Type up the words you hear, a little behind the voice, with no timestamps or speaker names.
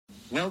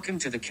Welcome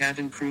to the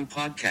Cabin Crew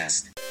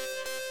podcast.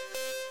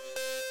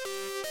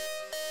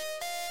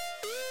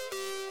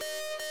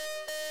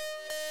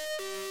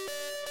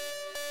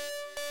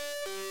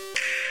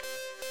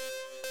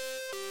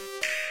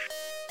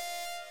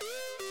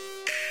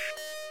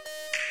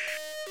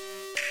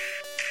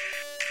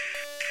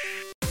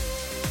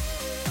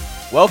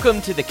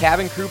 Welcome to the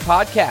Cabin Crew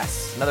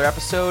podcast, another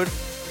episode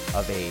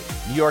of a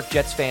New York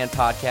Jets fan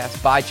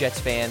podcast by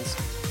Jets fans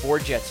for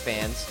Jets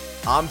fans.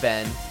 I'm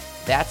Ben.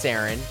 That's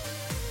Aaron,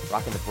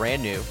 rocking the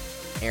brand new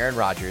Aaron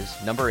Rodgers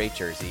number 8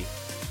 jersey.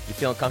 You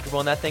feeling comfortable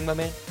in that thing, my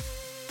man?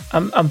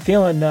 I'm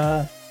feeling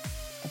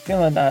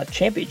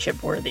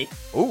championship worthy.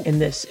 Ooh. in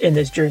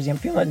this jersey. I'm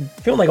feeling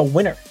like a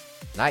winner.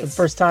 Nice.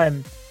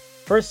 The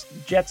first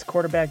Jets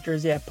quarterback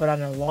jersey I've put on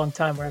in a long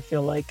time where I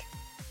feel like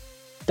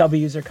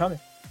W's are coming.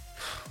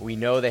 We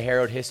know the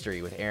harrowed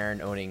history with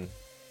Aaron owning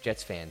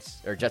Jets fans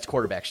or Jets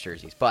quarterbacks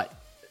jerseys, but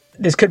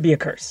This could be a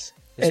curse.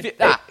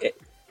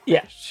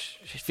 Yeah.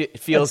 It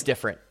feels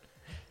different.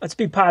 Let's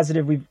be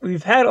positive.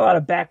 We've had a lot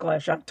of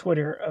backlash on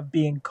Twitter of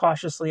being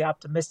cautiously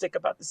optimistic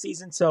about the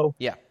season. So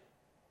Yeah.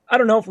 I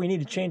don't know if we need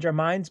to change our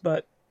minds,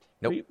 but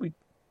Nope.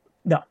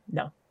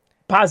 no.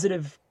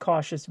 Positive,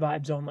 cautious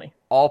vibes only.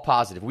 All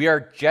positive. We are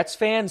Jets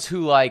fans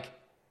who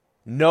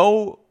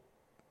know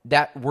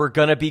that we're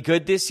going to be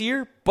good this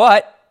year,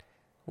 but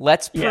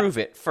let's prove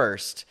it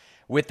first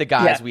with the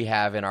guys we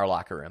have in our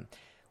locker room.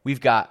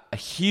 We've got a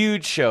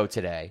huge show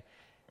today.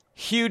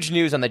 Huge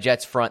news on the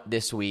Jets front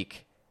this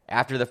week.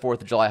 After the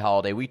 4th of July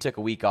holiday, we took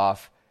a week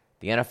off.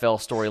 The NFL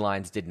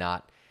storylines did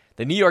not.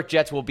 The New York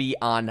Jets will be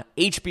on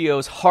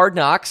HBO's Hard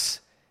Knocks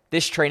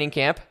this training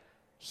camp.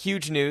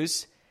 Huge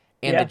news.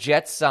 And the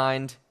Jets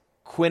signed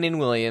Quinnen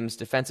Williams,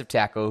 defensive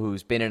tackle,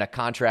 who's been in a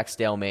contract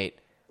stalemate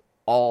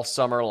all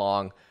summer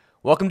long.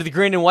 Welcome to the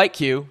green and white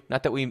queue.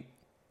 Not that we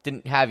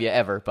didn't have you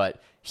ever,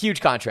 but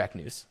huge contract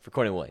news for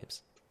Quinnen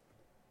Williams.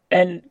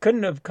 And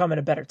couldn't have come at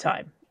a better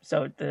time.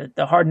 So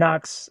the Hard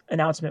Knocks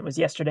announcement was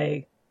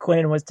yesterday.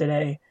 Quinnen was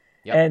today.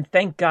 Yep. And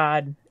thank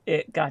God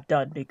it got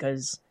done,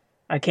 because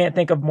I can't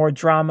think of more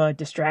drama,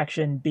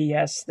 distraction,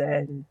 BS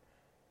than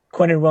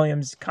Quinnen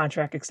Williams'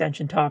 contract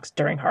extension talks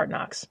during Hard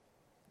Knocks.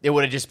 It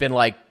would have just been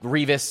like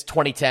Revis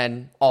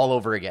 2010 all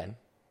over again.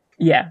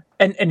 Yeah.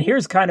 And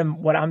here's kind of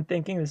what I'm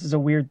thinking. This is a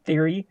weird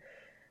theory,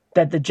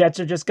 that the Jets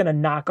are just going to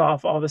knock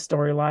off all the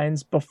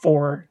storylines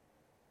before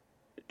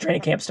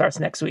training camp starts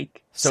next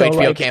week. So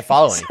HBO can't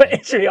follow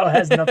anything. So HBO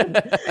has nothing.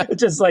 It's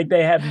just like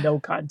they have no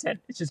content.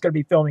 It's just going to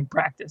be filming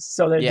practice.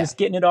 So they're just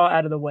getting it all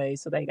out of the way,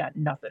 so they got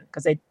nothing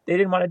because they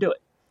didn't want to do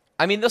it.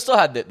 I mean, they'll still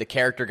have the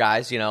character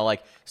guys,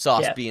 like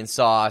Sauce being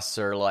Sauce,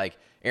 or like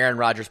Aaron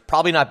Rodgers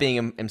probably not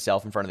being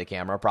himself in front of the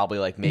camera,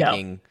 probably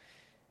making,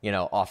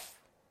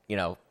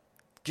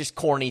 just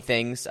corny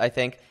things, I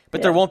think.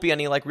 But there won't be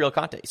any real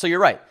content. So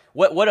you're right.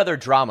 What other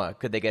drama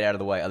could they get out of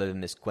the way other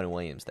than this Quinnen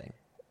Williams thing?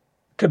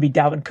 Could be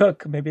Dalvin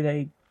Cook. Maybe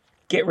they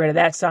get rid of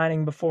that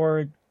signing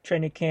before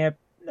training camp,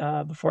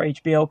 before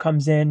HBO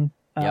comes in.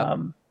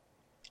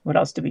 What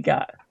else do we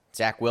got?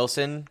 Zach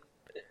Wilson.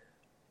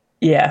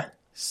 Yeah.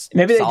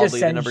 Maybe they just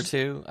send the number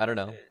 2. I don't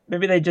know.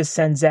 Maybe they just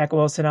send Zach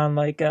Wilson on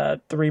a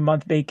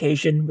 3-month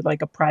vacation with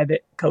a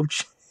private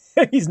coach.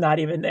 He's not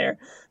even there.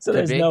 So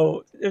there's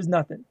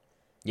nothing.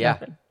 Yeah.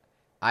 Nothing.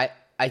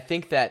 I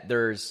think that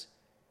there's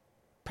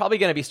probably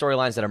going to be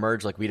storylines that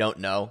emerge we don't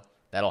know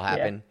that'll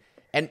happen.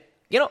 And,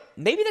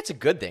 maybe that's a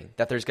good thing,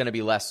 that there's going to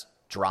be less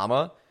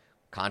drama,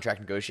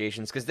 contract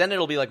negotiations, because then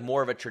it'll be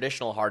more of a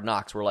traditional Hard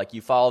Knocks where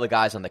you follow the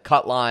guys on the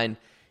cut line.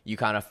 You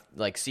kind of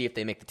see if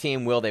they make the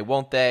team, will they,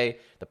 won't they?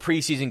 The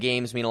preseason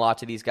games mean a lot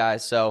to these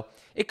guys. So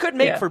it could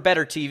make for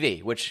better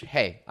TV, which,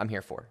 hey, I'm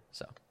here for.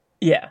 So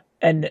yeah.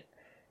 And,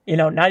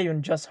 not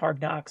even just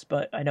Hard Knocks,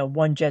 but I know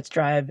One Jets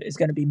Drive is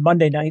going to be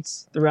Monday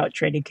nights throughout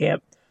training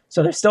camp.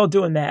 So they're still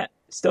doing that.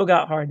 Still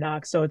got Hard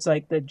Knocks. So it's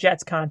the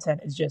Jets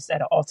content is just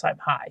at an all-time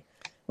high,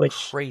 which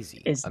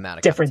crazy is amount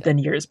of different content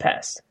than years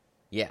past.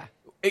 Yeah.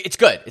 It's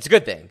good. It's a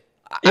good thing.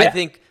 I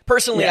think,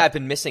 personally, I've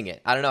been missing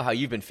it. I don't know how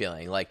you've been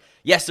feeling.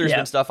 Yes, there's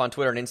been stuff on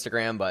Twitter and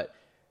Instagram, but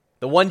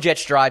the One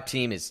Jets Drive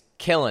team is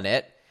killing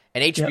it,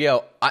 and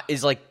HBO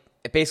is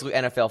basically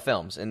NFL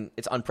films, and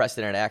it's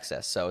unprecedented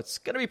access, so it's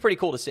going to be pretty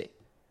cool to see.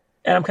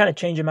 And I'm kind of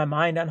changing my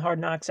mind on Hard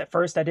Knocks. At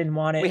first, I didn't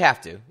want it. We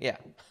have to, yeah.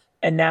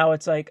 And now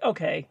it's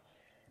okay,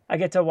 I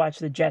get to watch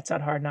the Jets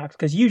on Hard Knocks,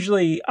 because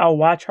usually I'll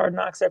watch Hard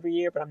Knocks every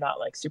year, but I'm not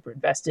super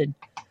invested.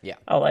 Yeah.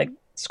 I'll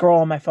scroll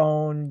on my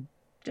phone,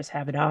 just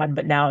have it on.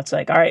 But now it's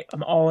all right,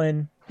 I'm all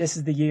in. This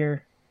is the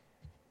year.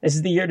 This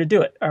is the year to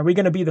do it. Are we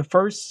going to be the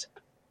first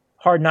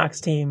Hard Knocks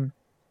team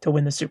to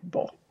win the Super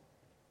Bowl?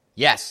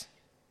 Yes.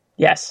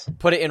 Yes.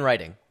 Put it in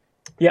writing.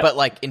 Yeah.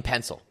 But in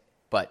pencil.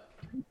 But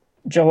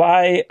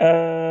July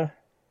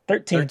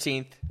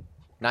 13th,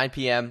 9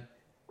 p.m.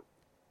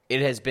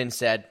 It has been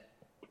said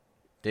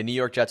the New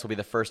York Jets will be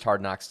the first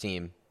Hard Knocks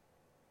team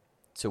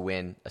to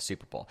win a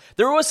Super Bowl.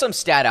 There was some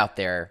stat out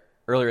there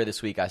earlier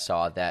this week I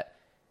saw that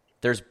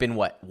there's been,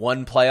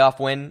 one playoff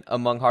win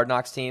among Hard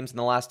Knocks teams in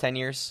the last 10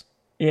 years?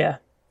 Yeah.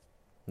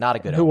 Not a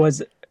good Who was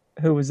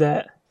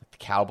that?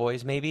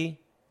 Cowboys, maybe.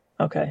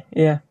 Okay,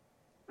 yeah.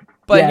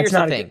 But here's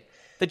the thing.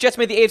 The Jets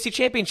made the AFC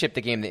Championship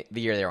the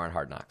year they were on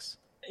Hard Knocks.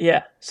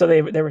 Yeah, so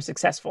they were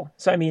successful.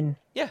 So, I mean,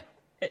 yeah,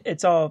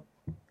 it's all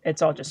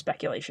just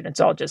speculation. It's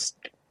all just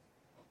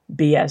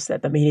BS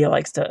that the media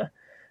likes to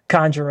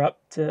conjure up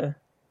to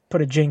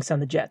put a jinx on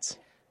the Jets.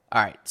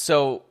 All right,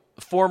 so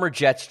former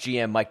Jets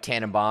GM Mike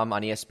Tannenbaum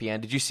on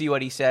ESPN. Did you see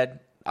what he said?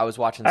 I was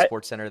watching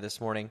SportsCenter this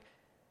morning.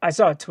 I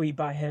saw a tweet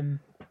by him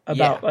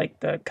about like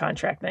the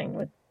contract thing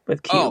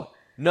with Q. Oh,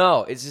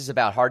 no, this is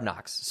about Hard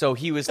Knocks. So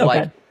he was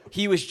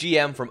he was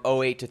GM from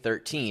 08 to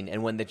 13,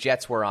 and when the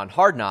Jets were on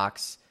Hard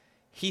Knocks,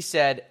 he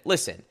said,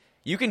 listen,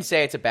 you can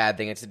say it's a bad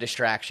thing, it's a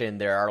distraction,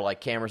 there are like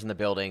cameras in the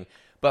building,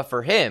 but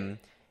for him,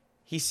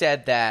 he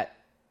said that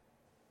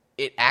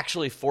it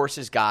actually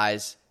forces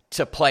guys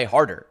to play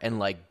harder and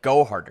like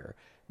go harder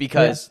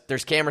because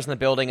there's cameras in the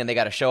building and they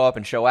got to show up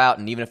and show out,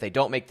 and even if they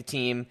don't make the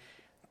team,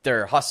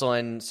 they're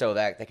hustling so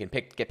that they can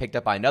get picked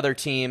up by another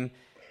team.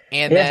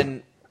 And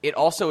then it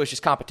also is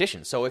just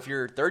competition. So if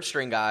your third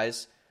string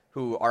guys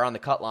who are on the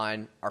cut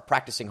line are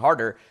practicing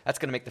harder, that's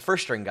going to make the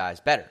first string guys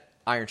better.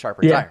 Iron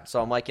sharpens iron.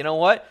 So I'm like, you know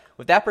what?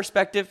 With that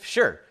perspective,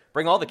 sure,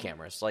 bring all the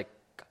cameras. Like,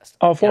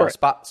 all for it.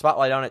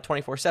 Spotlight on it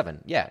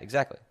 24/7. Yeah,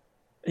 exactly.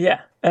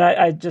 Yeah, and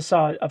I just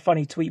saw a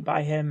funny tweet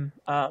by him.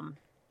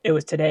 It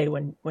was today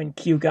when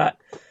Q got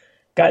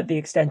the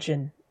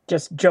extension,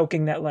 just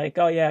joking that like,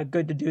 oh yeah,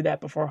 good to do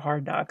that before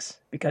Hard Knocks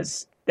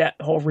because that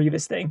whole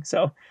Revis thing.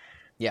 So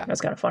yeah,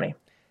 that's kind of funny.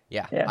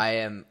 Yeah,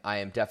 I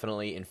am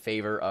definitely in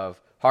favor of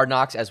Hard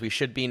Knocks, as we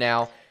should be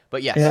now.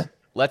 But yes,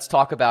 let's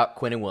talk about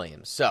Quinnen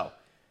Williams. So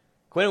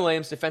Quinnen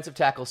Williams, defensive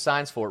tackle,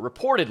 signs for,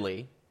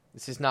 reportedly,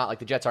 this is not like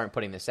the Jets aren't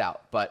putting this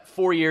out, but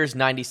 4 years,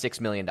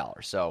 $96 million.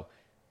 So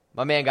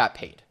my man got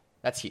paid.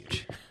 That's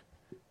huge.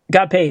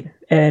 Got paid.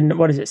 And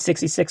what is it,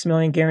 $66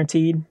 million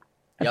guaranteed,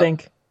 I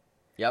think?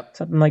 Yep.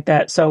 Something like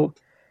that. So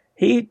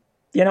he,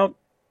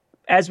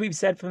 as we've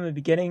said from the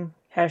beginning,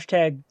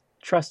 hashtag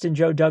trust in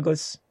Joe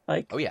Douglas.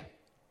 Like,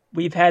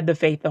 we've had the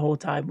faith the whole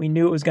time. We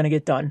knew it was going to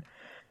get done.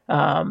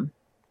 And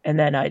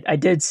then I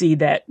did see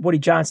that Woody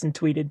Johnson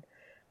tweeted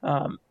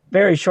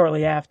very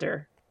shortly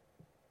after,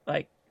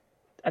 like,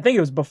 I think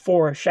it was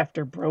before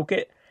Schefter broke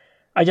it.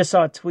 I just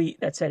saw a tweet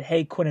that said,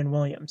 hey, Quinnen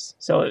Williams.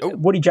 So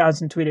Woody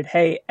Johnson tweeted,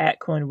 hey, at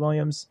Quinnen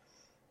Williams.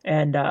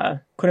 And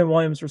Quinnen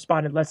Williams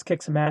responded, let's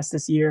kick some ass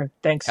this year.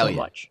 Thanks so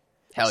much.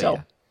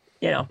 Hell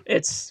yeah.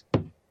 It's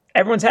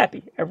everyone's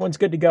happy. Everyone's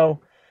good to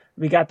go.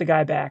 We got the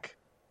guy back.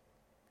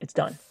 It's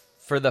done.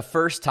 For the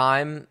first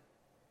time,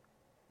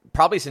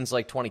 probably since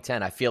like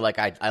 2010, I feel like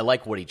I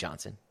like Woody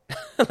Johnson.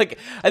 And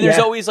there's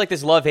always like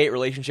this love-hate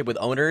relationship with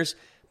owners,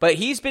 but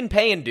he's been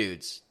paying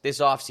dudes this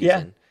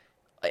offseason.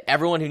 Yeah.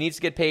 Everyone who needs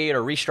to get paid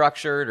or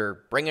restructured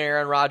or bring in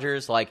Aaron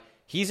Rodgers, like,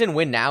 he's in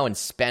win now and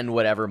spend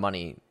whatever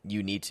money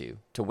you need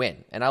to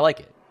win. And I like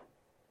it.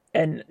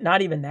 And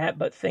not even that,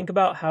 but think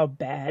about how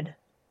bad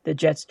the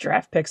Jets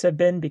draft picks have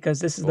been, because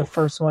this is the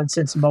first one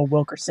since Mo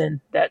Wilkerson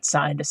that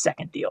signed a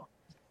second deal.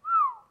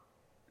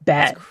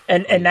 Bad.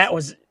 And that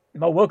was,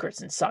 Mo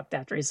Wilkerson sucked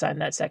after he signed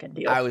that second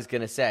deal. I was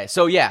going to say.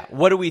 So yeah,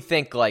 what do we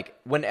think? Like,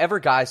 whenever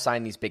guys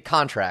sign these big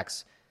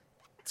contracts,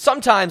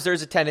 sometimes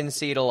there's a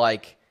tendency to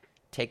like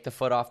take the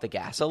foot off the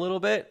gas a little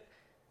bit.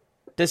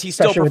 Does he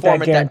still perform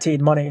with that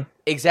guaranteed money?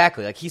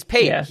 Exactly. Like, he's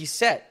paid, he's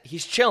set,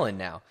 he's chilling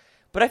now.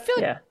 But I feel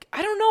like,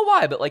 I don't know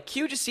why, but like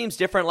Q just seems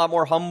different, a lot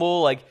more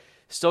humble, like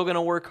still going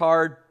to work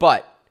hard.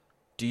 But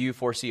do you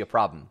foresee a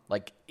problem?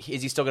 Like,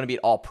 is he still going to be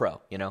an all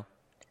pro,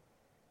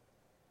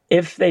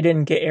 If they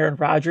didn't get Aaron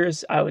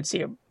Rodgers, I would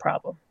see a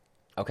problem.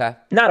 Okay.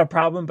 Not a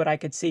problem, but I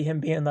could see him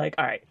being like,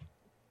 all right,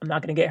 I'm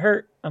not going to get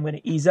hurt. I'm going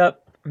to ease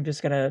up. I'm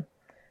just going to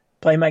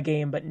play my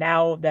game. But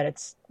now that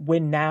it's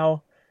win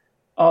now,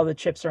 all the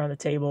chips are on the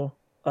table.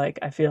 Like,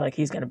 I feel like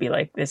he's going to be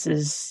like, this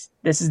is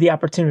the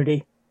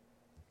opportunity.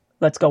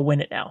 Let's go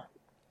win it now.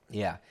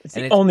 Yeah. It's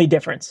the only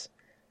difference.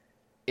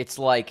 It's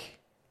like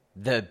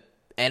the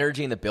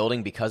energy in the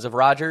building because of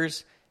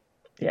Rodgers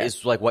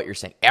is like what you're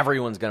saying.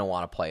 Everyone's going to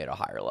want to play at a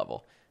higher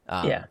level.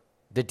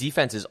 The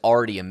defense is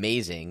already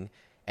amazing,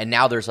 and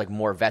now there's like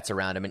more vets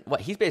around him.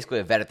 And he's basically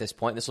a vet at this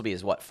point. This will be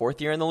his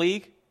fourth year in the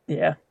league?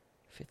 Yeah.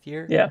 Fifth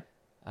year? Yeah.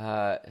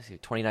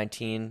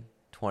 2019,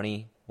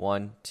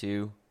 21,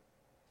 2,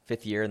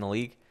 fifth year in the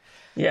league.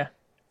 Yeah.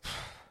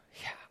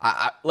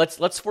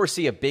 Let's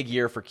foresee a big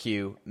year for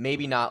Q.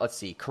 Maybe not. Let's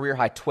see. Career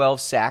high 12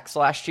 sacks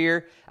last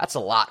year. That's a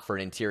lot for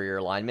an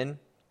interior lineman.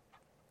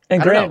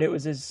 And granted,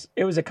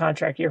 it was a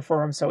contract year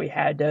for him, so he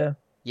had to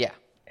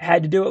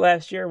do it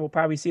last year. We'll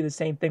probably see the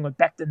same thing with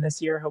Becton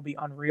this year. He'll be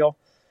unreal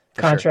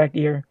contract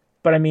year.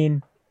 But I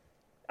mean,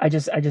 I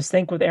just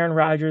think with Aaron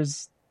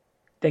Rodgers,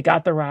 they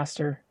got the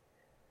roster.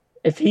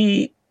 If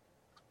he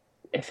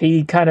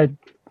kind of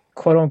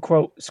quote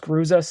unquote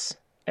screws us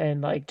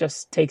and like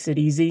just takes it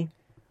easy,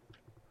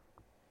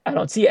 I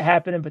don't see it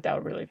happening, but that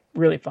would really,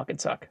 really fucking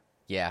suck.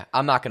 Yeah,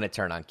 I'm not going to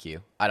turn on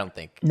Q. I don't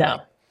think.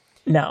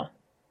 No.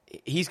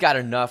 He's got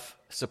enough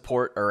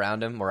support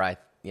around him where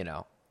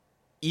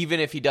even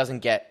if he doesn't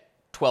get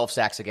 12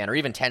 sacks again or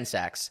even 10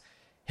 sacks,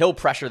 he'll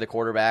pressure the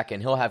quarterback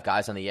and he'll have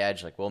guys on the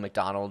edge like Will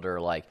McDonald or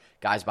like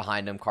guys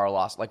behind him,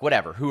 Carlos, like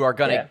whatever, who are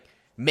going to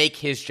make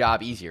his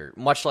job easier,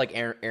 much like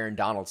Aaron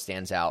Donald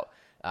stands out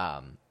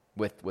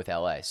with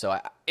LA. So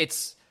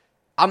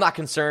I'm not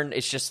concerned.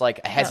 It's just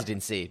like a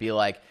hesitancy. Be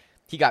like,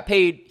 he got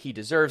paid, he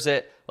deserves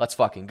it, let's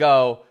fucking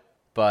go.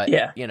 But,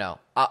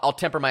 I'll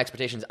temper my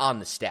expectations on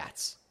the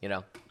stats,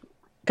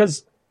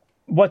 Because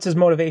what's his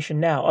motivation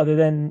now other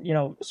than,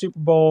 Super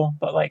Bowl,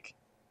 but like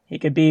he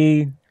could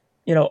be,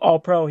 all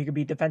pro, he could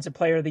be defensive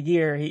player of the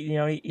year. He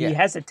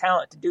has the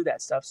talent to do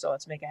that stuff. So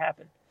let's make it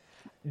happen.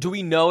 Do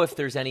we know if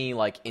there's any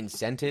like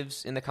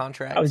incentives in the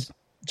contract? I was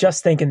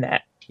just thinking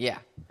that. Yeah.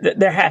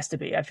 There has to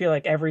be. I feel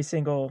like every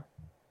single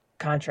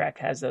contract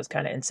has those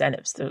kind of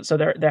incentives. So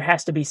there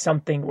has to be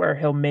something where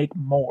he'll make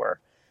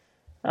more.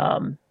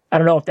 I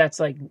don't know if that's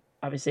like,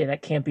 obviously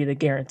that can't be the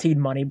guaranteed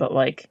money, but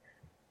like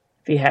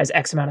if he has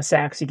X amount of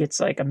sacks, he gets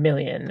like $1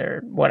 million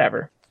or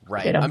whatever.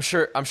 Right. I'm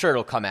sure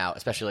it'll come out,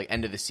 especially like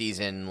end of the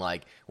season,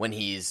 like when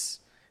he's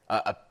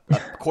a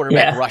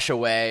quarterback rush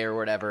away or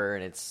whatever.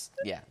 And it's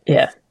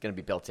going to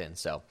be built in.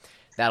 So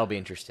that'll be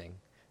interesting.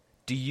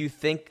 Do you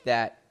think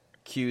that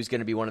Q is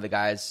going to be one of the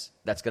guys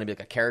that's going to be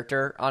like a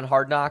character on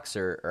Hard Knocks,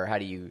 or how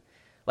do you,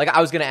 like,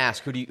 I was going to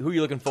ask, who are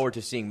you looking forward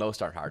to seeing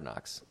most on Hard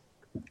Knocks?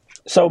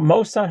 So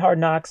most on Hard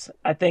Knocks,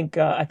 I think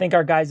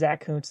our guy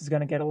Zach Kuntz is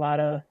going to get a lot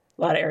of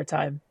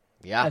airtime.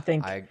 Yeah,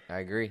 I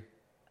agree.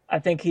 I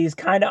think he's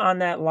kind of on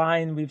that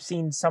line. We've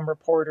seen some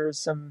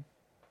reporters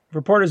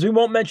we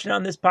won't mention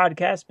on this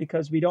podcast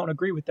because we don't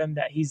agree with them,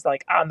 that he's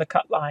like on the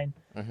cut line.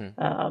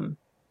 Mm-hmm.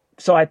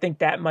 So I think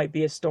that might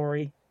be a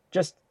story.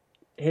 Just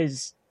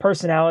his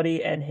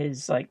personality and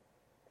his like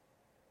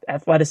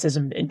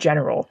athleticism in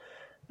general,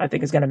 I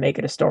think is going to make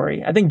it a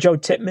story. I think Joe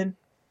Tippmann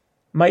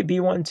might be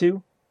one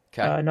too.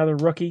 Okay. Another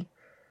rookie.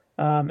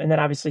 And then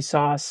obviously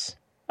Sauce,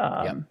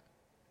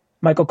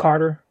 Michael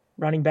Carter,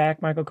 running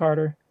back Michael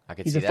Carter.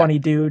 He's a funny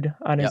dude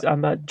on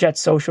the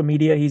Jets social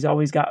media. He's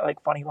always got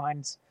like funny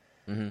lines.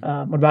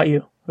 Mm-hmm. What about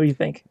you? Who do you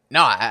think?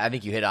 No, I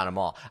think you hit on them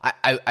all.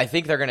 I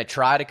think they're going to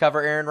try to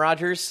cover Aaron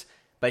Rodgers,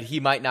 but he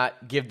might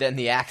not give them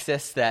the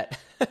access that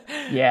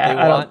they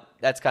want.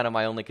 That's kind of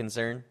my only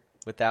concern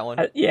with that one.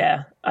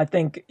 I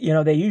think,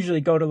 they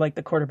usually go to like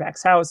the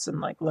quarterback's house and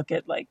like look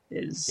at like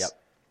his,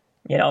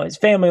 his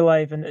family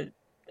life, and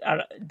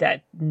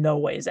that no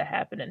way is that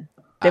happening.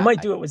 They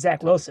might do it with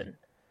Zach Wilson.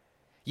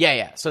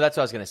 Yeah. So that's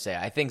what I was going to say.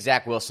 I think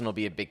Zach Wilson will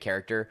be a big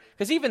character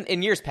because even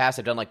in years past,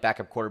 I've done like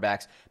backup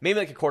quarterbacks, maybe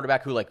like a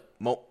quarterback who like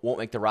won't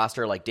make the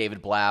roster, like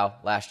David Blau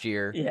last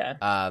year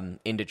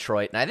in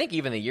Detroit. And I think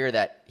even the year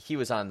that he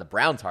was on the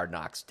Browns Hard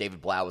Knocks, David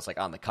Blau was like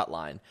on the cut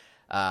line.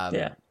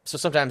 So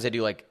sometimes they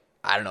do like,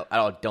 I don't know.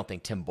 I don't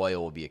think Tim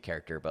Boyle will be a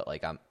character, but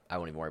like I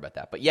won't even worry about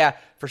that. But yeah,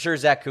 for sure,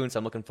 Zach Kuntz,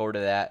 I'm looking forward to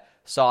that.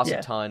 Sauce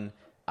a ton.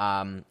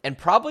 And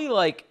probably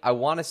like, I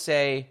want to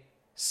say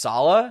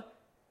Saleh,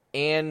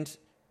 and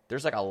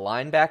there's like a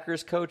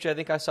linebackers coach I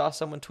think I saw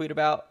someone tweet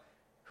about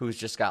who's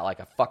just got like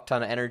a fuck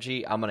ton of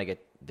energy. I'm going to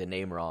get the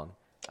name wrong.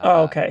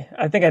 Okay.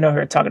 I think I know who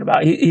you're talking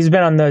about. He's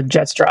been on the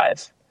Jets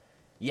drive.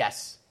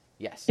 Yes.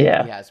 Yeah.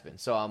 He has been.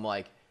 So I'm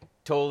like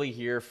totally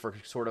here for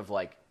sort of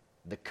like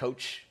the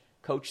coach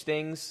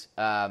things.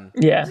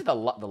 Is it the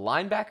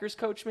linebackers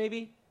coach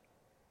maybe?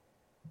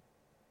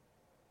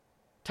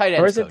 Tight ends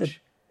coach. Or is it the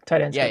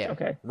tight ends coach?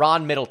 Okay.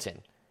 Ron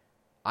Middleton.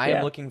 I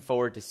am looking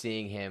forward to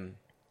seeing him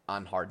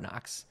on Hard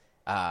Knocks.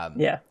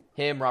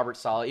 Him, Robert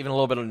Saleh, even a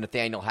little bit of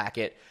Nathaniel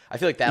Hackett. I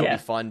feel like that'll be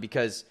fun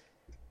because,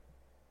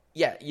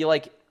 you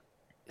like,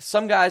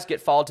 some guys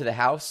get followed to the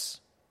house,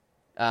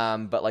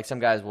 but like some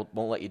guys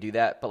won't let you do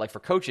that. But like for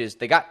coaches,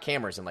 they got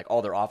cameras in like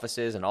all their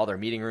offices and all their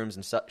meeting rooms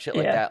and shit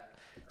like that.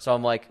 So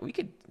I'm like, we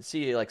could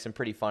see like some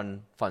pretty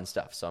fun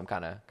stuff. So I'm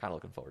kind of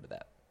looking forward to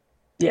that.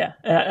 Yeah,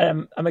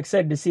 and I'm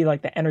excited to see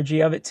like the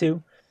energy of it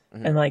too,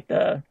 and like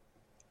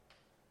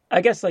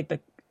that's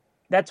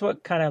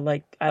what kind of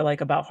like I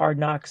like about Hard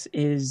Knocks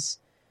is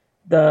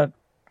the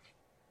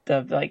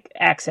like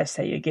access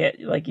that you get.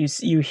 Like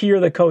you hear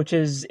the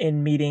coaches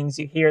in meetings,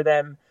 you hear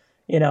them,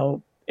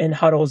 in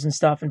huddles and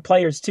stuff, and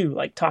players too,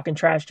 like talking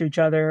trash to each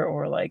other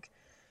or like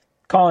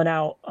calling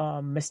out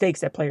mistakes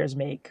that players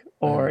make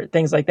or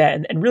things like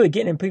that, and really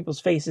getting in people's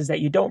faces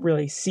that you don't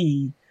really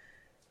see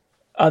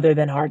other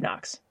than Hard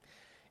Knocks.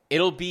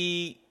 It'll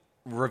be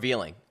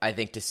revealing, I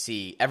think, to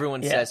see.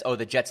 Everyone says, oh,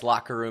 the Jets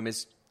locker room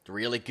is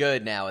really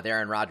good now with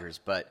Aaron Rodgers,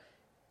 but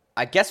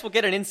I guess we'll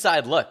get an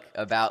inside look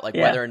about like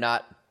whether or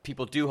not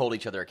people do hold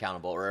each other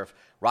accountable, or if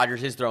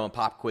Rodgers is throwing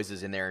pop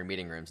quizzes in there in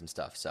meeting rooms and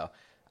stuff. So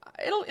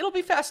it'll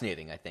be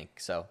fascinating, I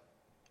think. So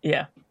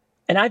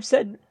and I've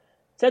said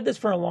this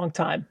for a long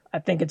time. I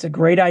think it's a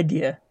great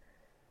idea.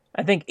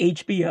 I think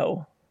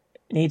HBO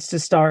needs to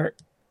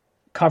start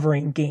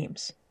covering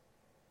games.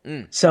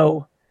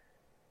 So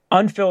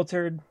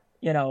unfiltered,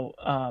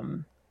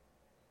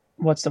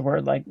 what's the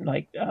word, like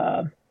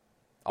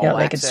all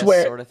they access could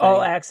swear sort of thing.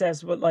 all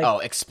access, but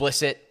like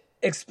explicit.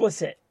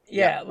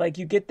 Like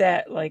you get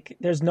that, like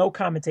there's no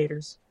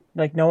commentators,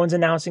 like no one's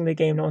announcing the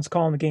game, no one's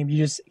calling the game, you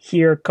just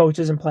hear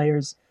coaches and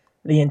players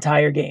the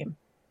entire game,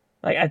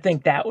 Like, I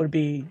think that would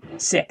be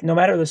sick, no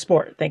matter the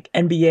sport. I think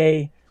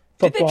NBA,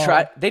 football.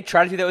 Did they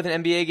try to do that with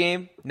an NBA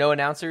game? No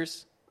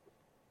announcers?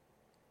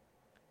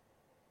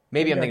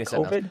 Maybe I'm thinking of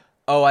something else.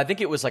 Oh, I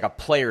think it was like a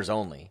players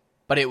only.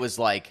 But it was just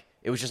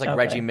like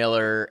Reggie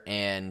Miller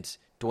and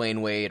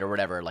Dwayne Wade or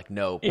whatever, like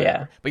no player.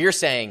 Yeah. But you're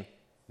saying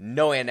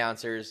no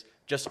announcers,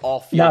 just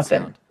all field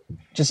sound.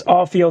 Just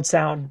all field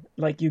sound.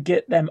 Like, you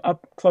get them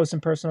up close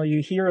and personal.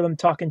 You hear them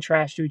talking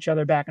trash to each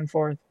other back and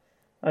forth.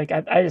 Like,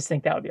 I just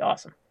think that would be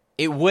awesome.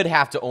 It would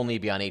have to only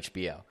be on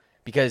HBO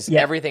because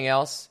everything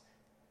else,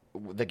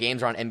 the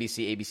games are on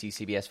NBC, ABC,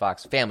 CBS,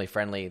 Fox, family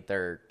friendly.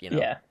 They're,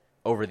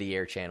 over the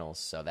air channels.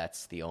 So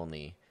that's the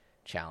only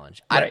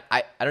challenge. Right.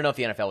 I don't know if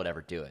the NFL would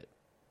ever do it.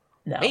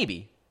 No.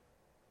 Maybe.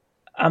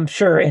 I'm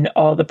sure in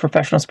all the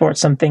professional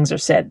sports, some things are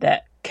said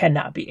that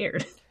cannot be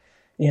aired,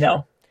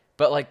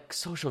 But like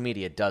social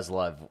media does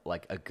love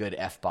like a good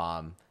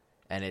F-bomb.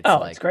 And it's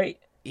it's great.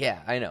 Yeah,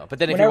 I know. But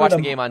then if you're watching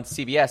the game on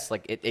CBS,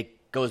 like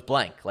it goes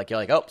blank. Like you're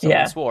like, oh,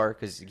 someone swore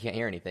because you can't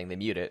hear anything. They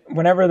mute it.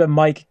 Whenever the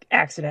mic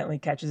accidentally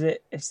catches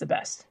it, it's the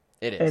best.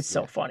 It is. It's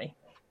so funny.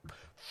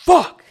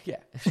 Fuck! Yeah.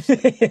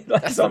 Like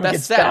that's the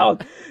best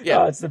sound. Yeah.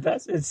 Oh, it's the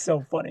best. It's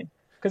so funny.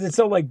 Because it's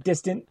so like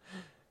distant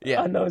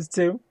on those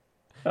two.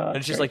 And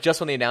it's just like just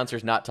when the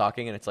announcer's not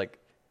talking and it's like,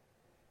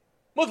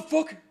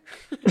 motherfucker!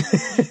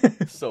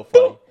 So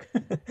funny.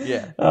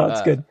 Yeah. Oh,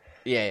 it's good.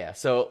 Yeah.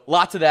 So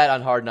lots of that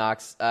on Hard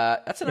Knocks.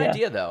 That's an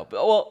idea though.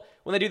 But, well,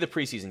 when they do the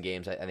preseason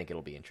games, I think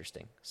it'll be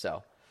interesting.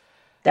 So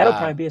that'll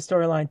probably be a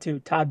storyline too.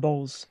 Todd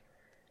Bowles.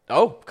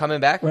 Oh,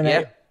 coming back? When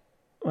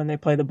they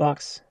play the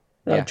Bucks,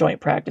 joint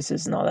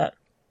practices and all that.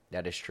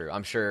 That is true.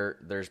 I'm sure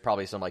there's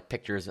probably some like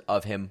pictures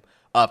of him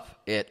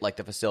up at like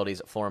the facilities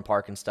at Florham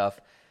Park and stuff.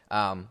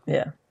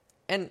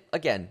 And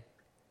again,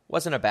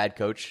 wasn't a bad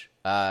coach.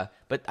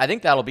 But I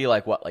think that'll be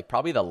like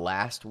probably the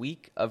last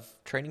week of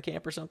training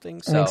camp or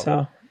something. So, I think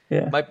so.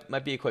 Yeah.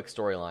 Might be a quick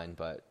storyline,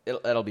 but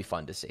it'll be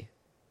fun to see.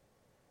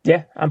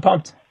 Yeah, I'm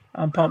pumped.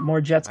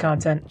 More Jets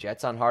content.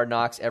 Jets on Hard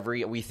Knocks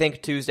we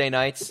think Tuesday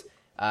nights.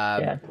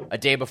 A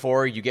day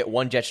before, you get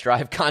one Jets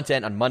Drive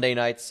content on Monday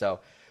nights. So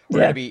we're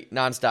going to be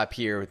nonstop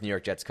here with New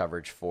York Jets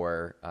coverage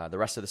for the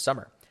rest of the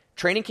summer.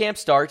 Training camp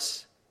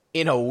starts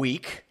in a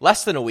week,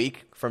 less than a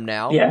week from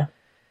now. Yeah.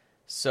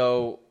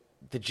 So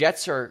the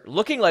Jets are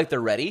looking like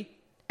they're ready.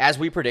 As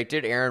we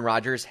predicted, Aaron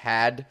Rodgers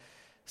had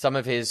some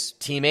of his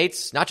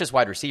teammates, not just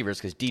wide receivers,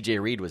 because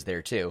DJ Reed was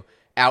there too,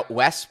 out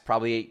west,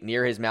 probably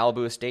near his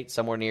Malibu estate,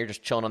 somewhere near,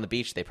 just chilling on the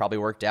beach. They probably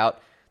worked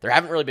out. There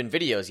haven't really been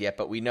videos yet,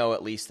 but we know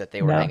at least that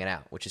they were hanging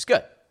out, which is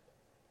good.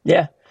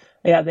 Yeah.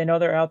 Yeah, they know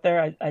they're out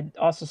there. I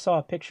also saw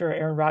a picture of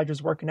Aaron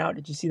Rodgers working out.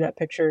 Did you see that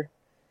picture?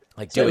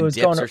 Like doing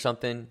dips or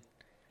something?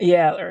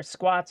 Yeah, or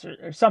squats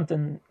or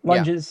something,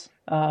 lunges.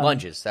 Yeah.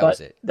 Lunges, that was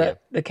it.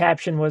 The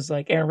caption was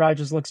like, Aaron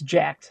Rodgers looks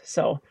jacked.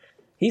 So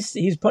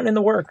he's putting in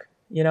the work,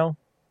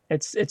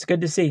 It's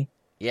good to see.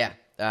 Yeah.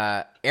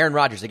 Aaron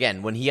Rodgers,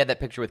 again, when he had that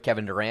picture with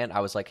Kevin Durant,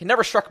 I was like, he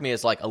never struck me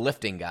as like a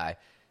lifting guy.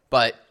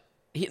 But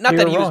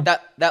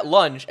that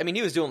lunge, I mean,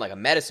 he was doing like a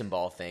medicine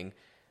ball thing.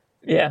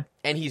 Yeah.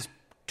 And he's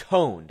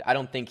toned. I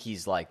don't think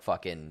he's like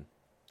fucking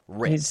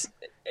ripped. He's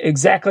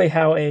exactly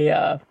how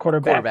a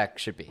quarterback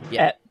should be.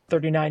 Yeah. At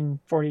 39,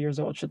 40 years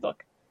old should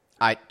look.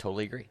 I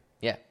totally agree.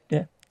 Yeah.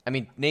 Yeah. I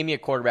mean, name me a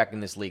quarterback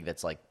in this league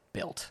that's like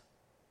built.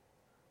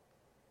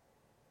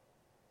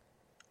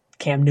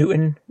 Cam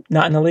Newton,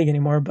 not in the league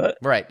anymore, but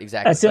right,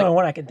 exactly. That's the only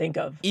one I can think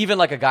of. Even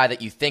like a guy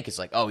that you think is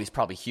like, oh, he's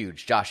probably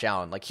huge, Josh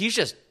Allen. Like he's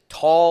just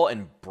tall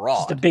and broad.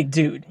 Just a big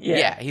dude. Yeah.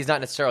 Yeah, he's not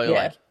necessarily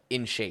like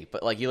in shape,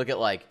 but like you look at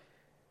like,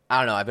 I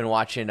don't know, I've been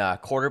watching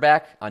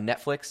Quarterback on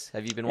Netflix.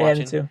 Have you been watching?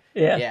 Me too.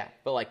 Yeah. Yeah.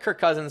 But like Kirk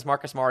Cousins,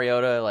 Marcus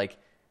Mariota, like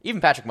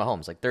even Patrick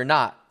Mahomes, like they're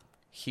not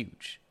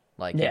huge.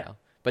 Like,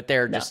 but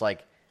they're just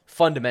like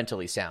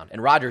fundamentally sound.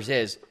 And Rodgers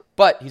is,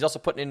 but he's also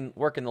putting in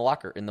work in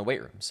the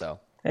weight room. So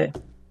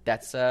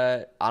that's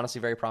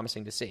honestly very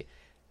promising to see.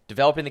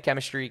 Developing the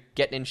chemistry,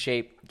 getting in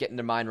shape, getting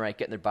their mind right,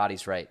 getting their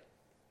bodies right.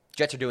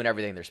 Jets are doing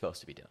everything they're supposed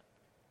to be doing.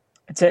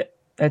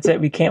 That's it.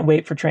 We can't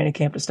wait for training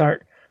camp to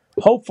start.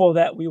 Hopeful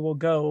that we will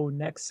go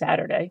next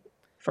Saturday.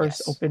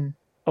 First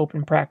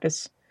open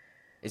practice.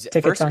 Is it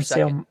tickets first or on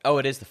second? sale? Oh,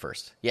 it is the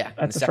first. Yeah,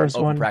 that's the first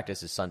open one.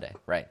 Practice is Sunday,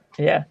 right?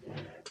 Yeah,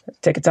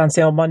 tickets on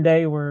sale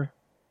Monday. We're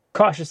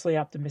cautiously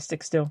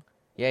optimistic still.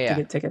 To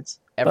get tickets.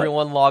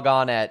 Everyone log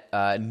on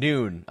at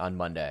noon on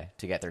Monday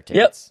to get their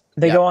tickets.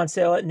 Yep, they go on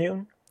sale at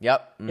noon.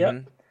 Yep. Mm-hmm.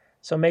 Yep.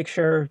 So make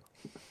sure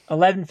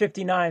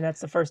 11:59. That's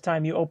the first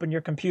time you open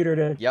your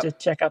computer to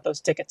check out those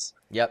tickets.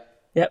 Yep.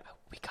 We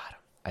got them.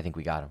 I think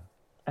we got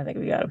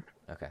them.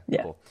 Okay.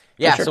 Yeah. Cool.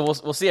 Yeah. Sure. So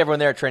we'll see everyone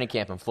there at training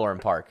camp in Florham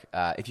Park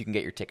if you can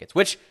get your tickets,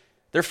 which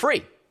they're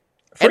free.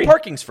 And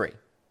parking's free.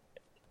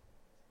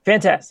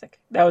 Fantastic.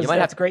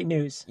 That's great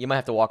news. You might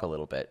have to walk a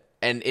little bit,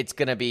 and it's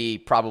going to be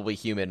probably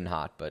humid and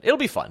hot, but it'll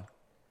be fun.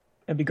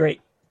 It'd be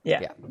great.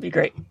 Yeah. It'd be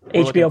great.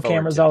 HBO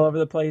cameras all over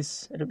the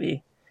place. It'll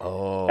be.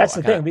 Oh, that's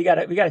the thing. We got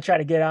to try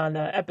to get on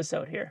the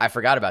episode here. I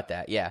forgot about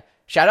that. Yeah.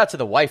 Shout out to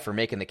the wife for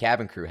making the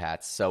cabin crew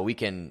hats, so we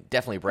can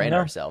definitely brand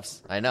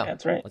ourselves. I know.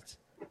 That's right.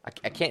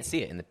 I can't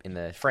see it in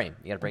the frame.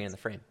 You got to bring it in the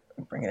frame.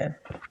 Bring it in.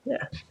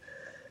 Yeah.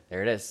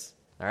 There it is.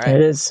 All right. There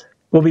it is.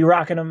 We'll be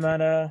rocking them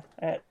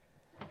at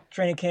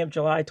training camp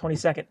July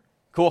 22nd.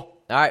 Cool. All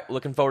right.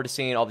 Looking forward to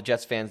seeing all the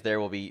Jets fans there.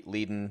 Will be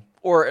leading,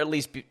 or at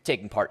least be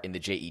taking part in the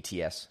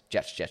JETS,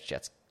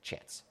 Jets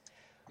chants.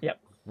 Yep.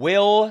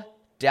 Will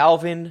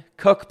Dalvin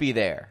Cook be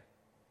there?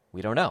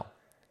 We don't know.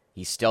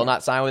 He's still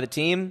not signed with the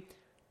team.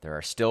 There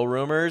are still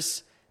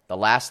rumors. The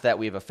last that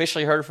we've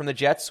officially heard from the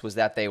Jets was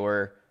that they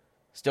were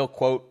still,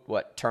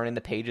 quote, turning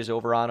the pages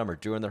over on him or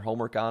doing their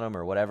homework on him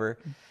or whatever.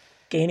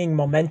 Gaining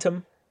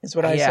momentum is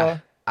what I saw.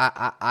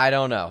 I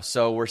don't know.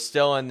 So we're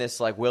still in this,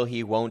 will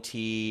he, won't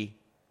he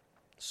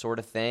sort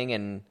of thing.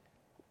 And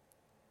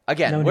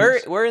again,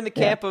 we're in the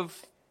camp of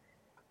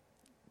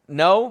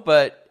no,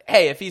 but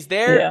hey, if he's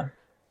there,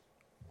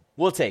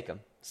 we'll take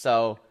him.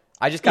 So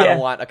I just kind of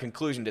want a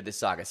conclusion to this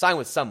saga. Sign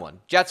with someone,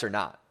 Jets or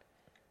not.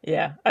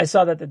 Yeah, I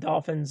saw that the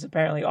Dolphins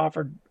apparently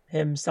offered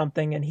him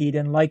something and he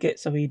didn't like it,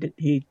 so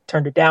he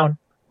turned it down.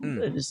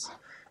 It was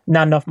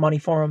not enough money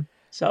for him.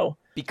 So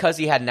because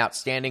he had an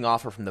outstanding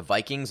offer from the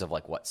Vikings of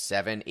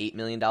 $7-8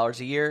 million a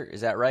year,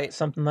 is that right?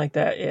 Something like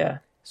that, yeah.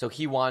 So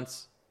he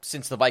wants,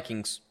 since the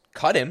Vikings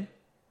cut him,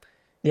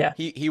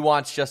 he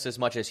wants just as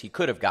much as he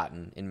could have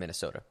gotten in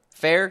Minnesota.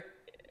 Fair,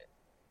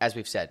 as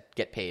we've said,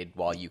 get paid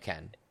while you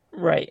can.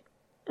 Right.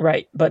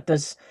 But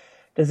does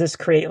this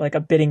create a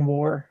bidding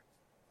war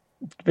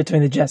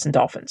between the Jets and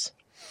Dolphins?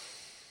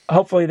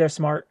 Hopefully they're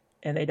smart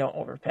and they don't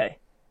overpay.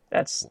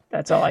 That's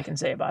all I can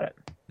say about it.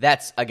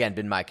 That's, again,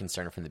 been my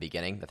concern from the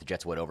beginning, that the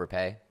Jets would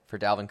overpay for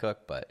Dalvin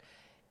Cook. But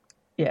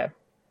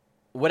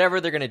whatever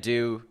they're going to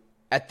do,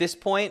 at this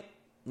point,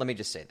 let me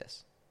just say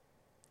this.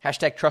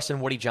 # trust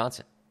in Woody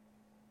Johnson.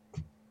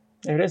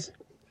 There it is.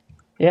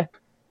 Yeah.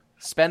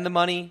 Spend the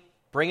money,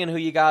 bring in who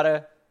you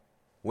gotta,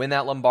 win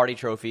that Lombardi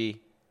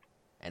trophy,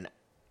 and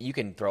you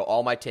can throw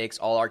all our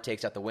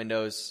takes out the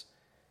windows.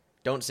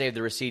 Don't save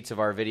the receipts of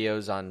our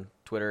videos on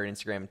Twitter,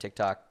 Instagram, and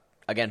TikTok.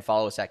 Again,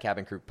 follow us at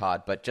Cabin Crew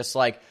Pod. But just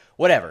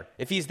whatever.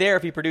 If he's there,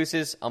 if he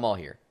produces, I'm all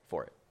here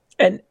for it.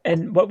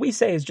 And what we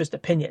say is just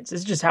opinions.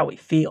 This is just how we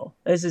feel.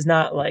 This is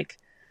not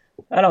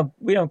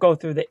we don't go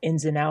through the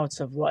ins and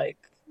outs of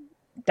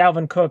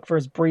Dalvin Cook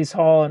versus Breece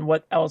Hall and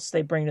what else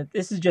they bring.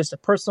 This is just a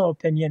personal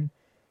opinion.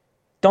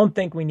 Don't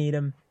think we need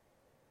him.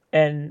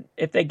 And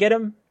if they get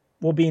him,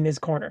 we'll be in his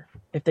corner.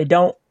 If they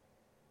don't,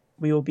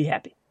 we will be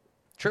happy.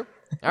 True.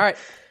 All right.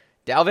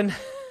 Dalvin,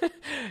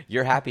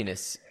 your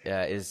happiness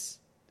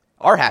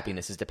our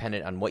happiness is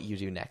dependent on what you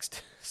do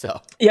next.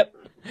 So Yep.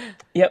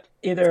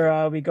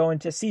 Either we go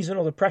into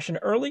seasonal depression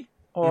early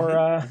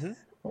or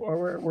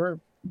we're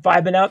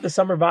vibing out the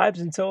summer vibes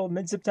until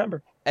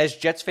mid-September. As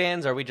Jets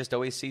fans, are we just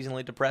always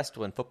seasonally depressed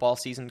when football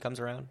season comes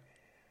around?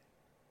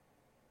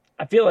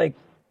 I feel like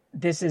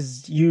this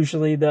is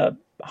usually the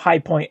high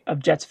point of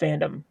Jets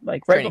fandom.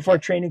 Before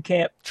training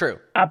camp. True.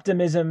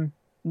 Optimism,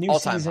 new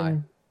all-time season,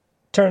 high.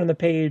 Turning the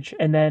page,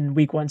 and then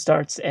week 1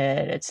 starts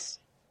and it's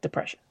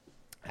depression.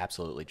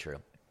 Absolutely true.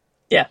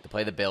 Yeah. To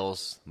play the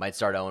Bills, might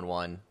start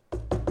 0-1.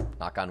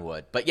 Knock on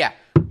wood. But yeah,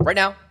 right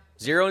now,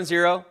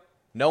 0-0.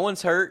 No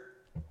one's hurt.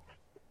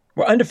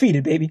 We're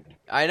undefeated, baby.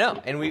 I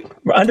know. And we're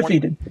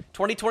undefeated.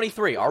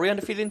 2023. Are we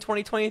undefeated in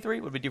 2023?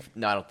 What would we do?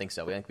 No, I don't think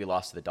so. We think we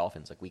lost to the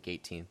Dolphins week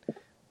 18.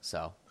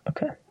 So.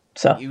 Okay.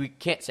 So. We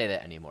can't say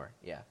that anymore.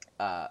 Yeah.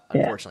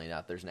 Unfortunately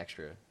not. There's an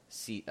extra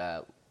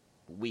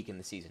week in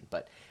the season.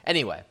 But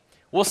anyway,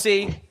 we'll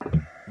see.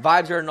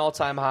 Vibes are at an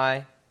all-time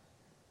high.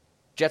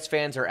 Jets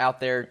fans are out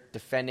there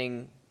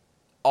defending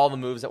all the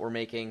moves that we're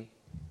making.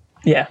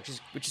 Yeah.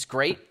 Which is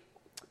great.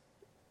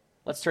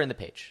 Let's turn the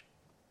page.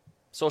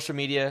 Social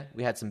media,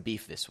 we had some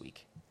beef this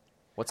week.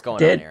 What's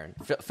going on, Aaron?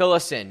 Fill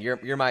us in.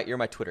 You're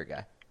my Twitter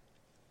guy.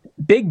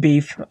 Big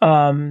beef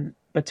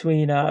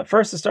between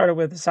first it started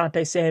with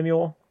Asante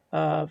Samuel,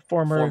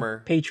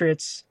 former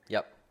Patriots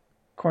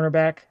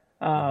cornerback,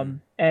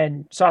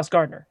 and Sauce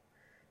Gardner.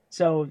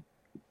 So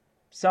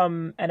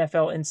some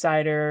NFL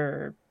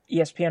insider,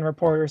 ESPN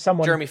reporter,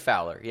 someone, Jeremy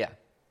Fowler,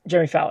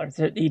 Jeremy Fowler.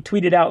 He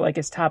tweeted out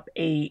his top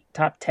 8,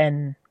 top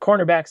 10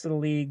 cornerbacks of the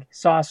league.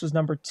 Sauce was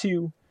number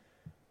 2.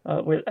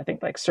 I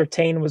think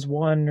Surtain was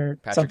 1 or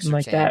Patrick something Surtain.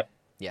 like that.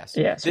 Yes.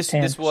 Yeah.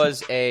 This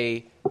was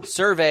a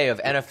survey of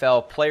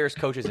NFL players,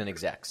 coaches, and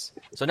execs.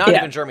 So not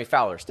even Jeremy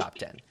Fowler's top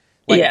 10.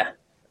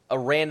 A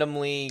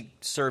randomly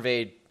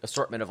surveyed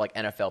assortment of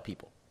NFL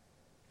people.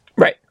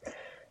 Right.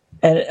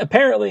 And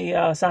apparently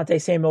Asante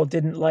Samuel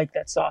didn't like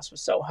that Sauce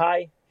was so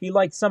high. He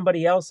liked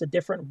somebody else, a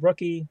different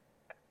rookie.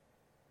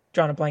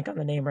 Drawing a blank on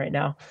the name right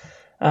now.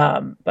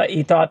 But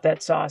he thought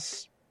that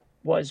Sauce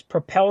was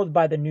propelled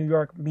by the New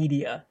York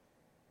media.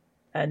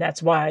 And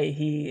that's why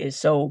he is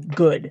so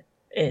good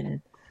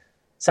in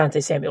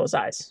Asante Samuel's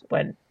eyes.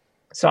 When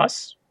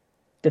Sauce,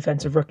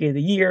 Defensive Rookie of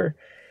the Year,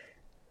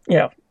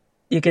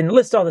 you can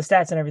list all the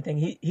stats and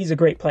everything. He's a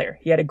great player.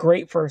 He had a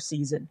great first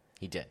season.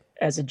 He did.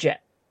 As a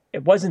Jet.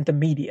 It wasn't the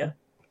media.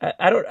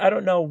 I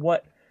don't know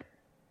what.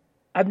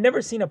 I've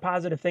never seen a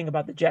positive thing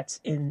about the Jets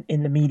in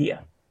the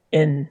media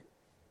in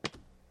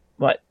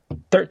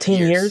 13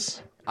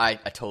 years. I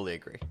totally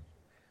agree.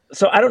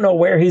 So I don't know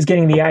where he's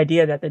getting the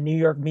idea that the New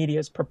York media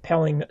is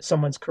propelling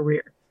someone's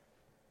career.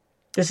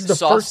 This is the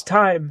first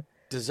time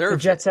the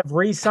Jets have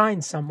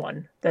re-signed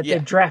someone that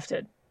they've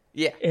drafted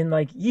in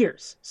like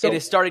years. So it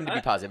is starting to be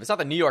positive. It's not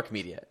the New York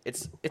media.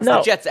 It's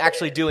the Jets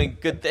actually doing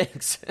good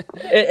things.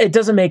 It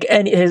doesn't make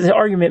his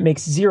argument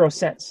makes zero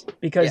sense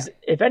because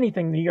if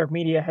anything, the New York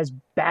media has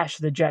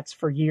bashed the Jets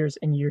for years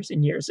and years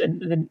and years,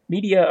 and the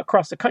media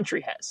across the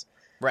country has.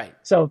 Right.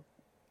 So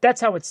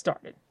that's how it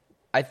started.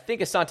 I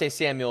think Asante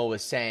Samuel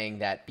was saying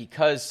that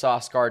because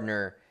Sauce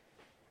Gardner,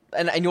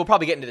 and you'll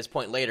probably get into this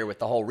point later with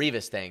the whole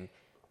Revis thing,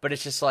 but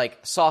it's just like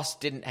Sauce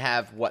didn't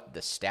have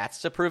the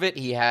stats to prove it.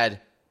 He had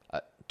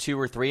 2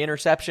 or 3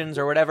 interceptions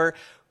or whatever.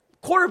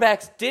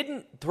 Quarterbacks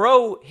didn't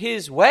throw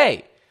his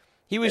way.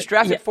 He was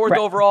drafted 4th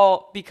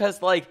overall because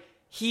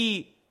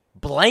he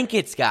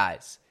blankets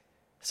guys.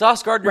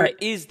 Sauce Gardner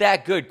is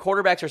that good.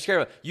 Quarterbacks are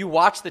scared of him. You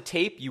watch the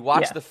tape, you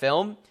watch the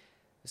film.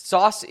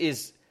 Sauce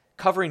is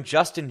covering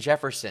Justin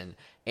Jefferson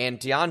and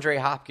DeAndre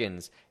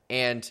Hopkins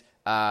and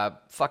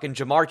fucking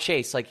Jamar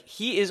Chase.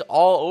 He is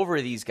all over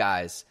these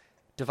guys.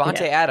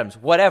 Devontae Adams,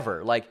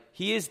 whatever.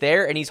 He is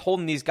there, and he's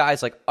holding these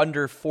guys,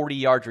 under 40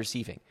 yards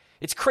receiving.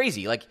 It's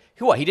crazy.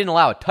 He didn't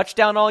allow a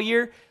touchdown all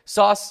year?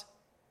 Sauce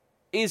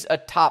is a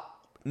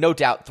top, no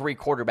doubt, 3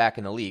 quarterback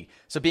in the league.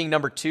 So being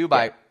number 2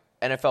 by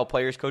NFL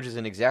players, coaches,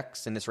 and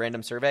execs in this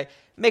random survey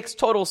makes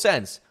total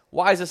sense.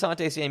 Why is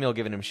Asante Samuel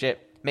giving him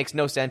shit? Makes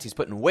no sense. He's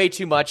putting way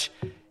too much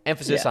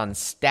emphasis on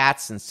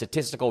stats and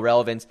statistical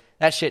relevance.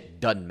 That shit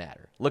doesn't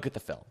matter. Look at the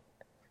film.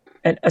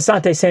 And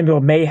Asante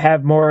Samuel may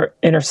have more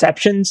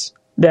interceptions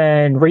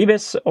than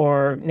Revis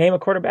or name a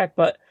quarterback,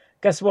 but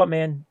guess what,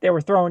 man? They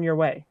were throwing your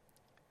way.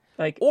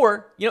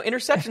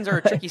 Interceptions are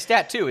a tricky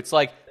stat too. It's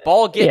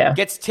ball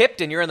gets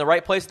tipped and you're in the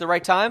right place at the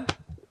right time.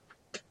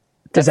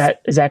 Is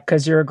that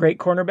because you're a great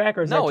cornerback,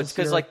 or is that it's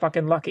because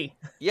fucking lucky?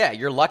 Yeah,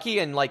 you're lucky,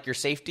 and your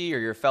safety or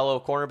your fellow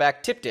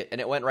cornerback tipped it and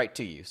it went right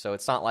to you. So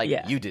it's not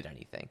you did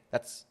anything.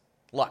 That's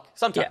luck.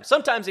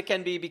 Sometimes it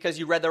can be because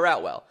you read the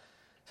route well.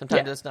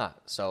 Sometimes it's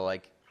not. So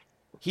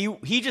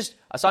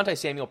Asante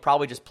Samuel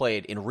probably just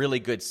played in really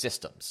good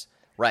systems,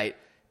 right?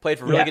 Played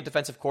for really good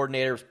defensive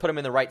coordinators, put him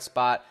in the right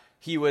spot.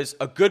 He was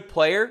a good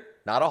player,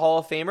 not a Hall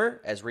of Famer,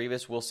 as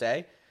Revis will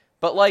say.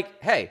 But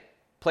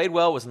played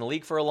well, was in the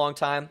league for a long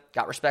time,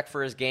 got respect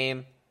for his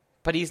game,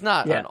 but he's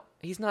not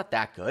he's not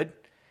that good.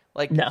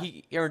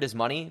 He earned his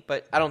money,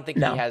 but I don't think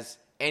he has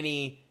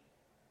any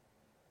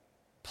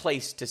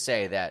place to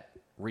say that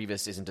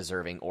Revis isn't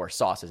deserving or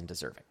Sauce isn't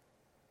deserving.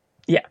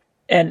 Yeah.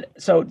 And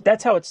so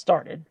that's how it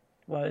started.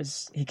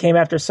 Was he came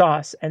after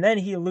Sauce, and then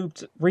he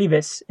looped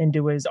Revis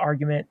into his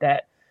argument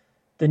that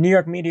the New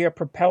York media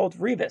propelled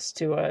Revis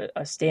to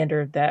a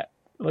standard that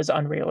was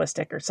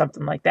unrealistic or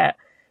something like that.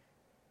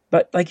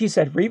 But like you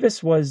said,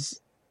 Revis was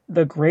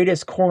the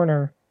greatest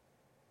corner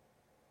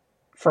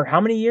for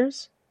how many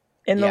years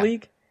in the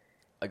league?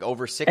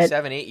 Over 6,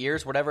 7, 8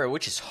 years, whatever,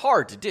 which is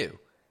hard to do.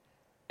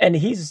 And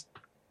he's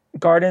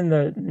guarding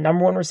the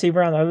number 1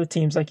 receiver on the other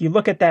teams. You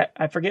look at that,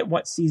 I forget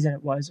what season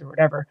it was or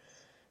whatever.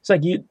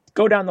 It's you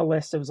go down the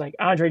list. It was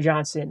Andre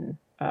Johnson,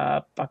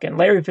 fucking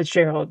Larry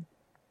Fitzgerald.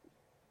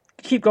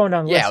 Keep going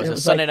down the list. Yeah, it was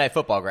a Sunday Night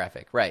Football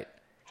graphic, right?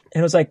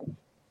 And it was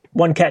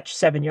 1 catch,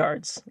 7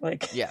 yards,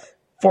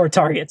 4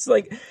 targets,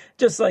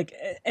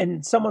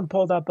 and someone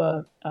pulled up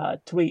a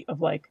tweet of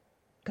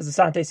because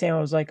Asante Samuel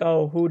was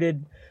oh, who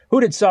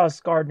did Sauce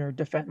Gardner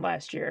defend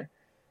last year?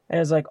 And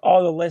it was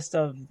all the list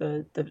of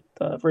the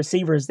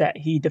receivers that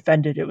he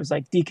defended. It was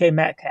DK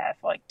Metcalf,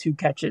 2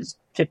 catches,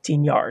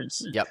 15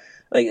 yards. Yep.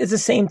 It's the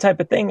same type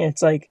of thing.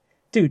 It's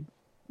dude,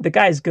 the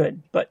guy's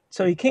good. But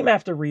so he came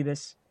after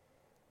Revis.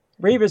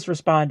 Revis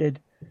responded,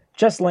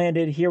 "Just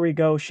landed. Here we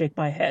go. Shake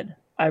my head.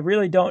 I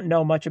really don't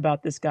know much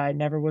about this guy.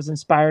 Never was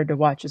inspired to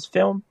watch his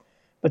film,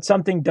 but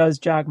something does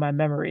jog my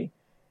memory.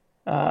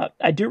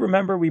 I do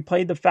remember we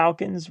played the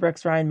Falcons.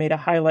 Rex Ryan made a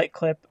highlight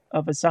clip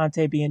of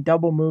Asante being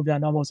double moved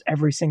on almost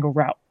every single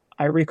route.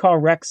 I recall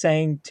Rex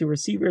saying to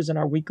receivers in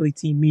our weekly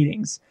team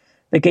meetings,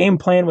 the game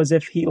plan was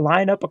if he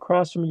line up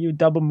across from you,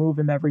 double move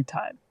him every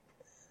time."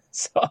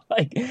 So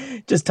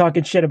just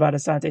talking shit about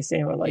Asante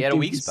Samuel. He had a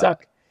weak spot.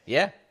 Suck.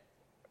 Yeah.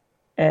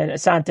 And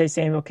Asante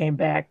Samuel came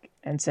back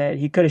and said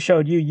he could have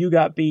showed you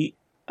got beat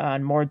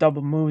on more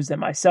double moves than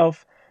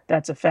myself.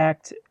 That's a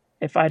fact.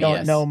 If I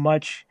don't know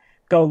much,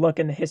 go look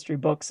in the history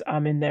books.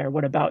 I'm in there.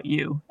 What about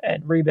you?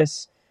 And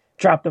Revis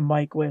dropped the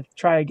mic with,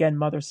 "Try again,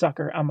 mother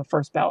sucker. I'm a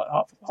first ballot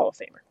Hall of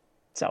Famer."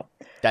 So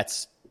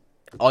that's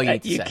all you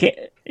need to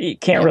say. You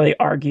can't really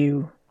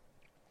argue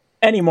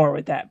anymore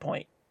with that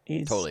point.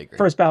 He's totally agree.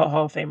 First ballot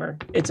Hall of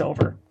Famer. It's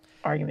over.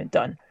 Argument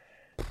done.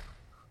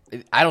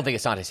 I don't think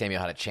Asante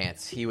Samuel had a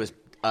chance. He was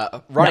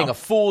running a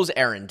fool's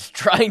errand,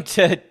 trying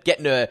to get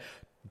into a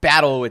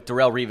battle with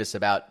Darrelle Revis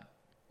about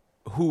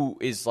who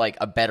is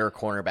a better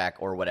cornerback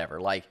or whatever.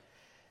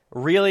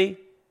 Really?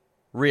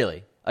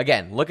 Really?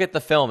 Again, look at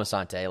the film,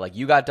 Asante.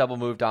 You got double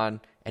moved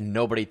on, and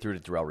nobody threw to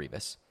Darrelle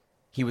Revis.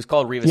 He was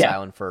called Revis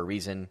Island for a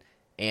reason,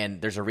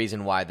 and there's a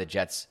reason why the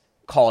Jets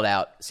called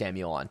out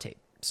Samuel on tape.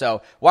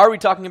 So why are we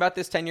talking about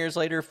this 10 years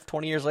later,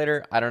 20 years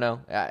later? I don't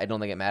know. I don't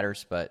think it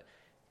matters, but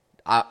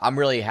I'm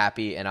really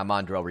happy, and I'm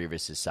on Darrelle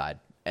Revis' side,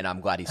 and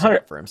I'm glad he stood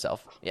up for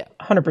himself. Yeah.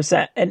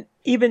 100%. And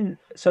even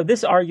so,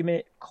 this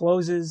argument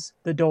closes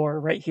the door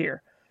right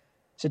here.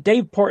 So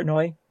Dave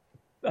Portnoy,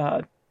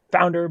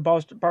 founder of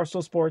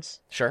Barstool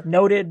Sports, sure,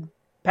 noted,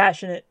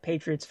 passionate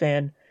Patriots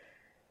fan,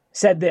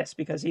 said this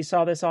because he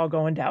saw this all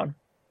going down.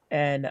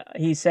 And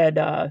he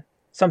said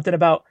something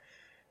about,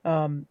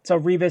 so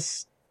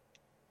Revis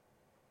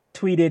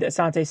tweeted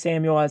Asante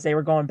Samuel as they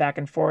were going back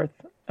and forth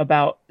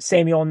about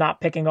Samuel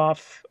not picking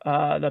off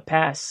the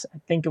pass. I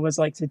think it was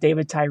like to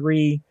David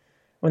Tyree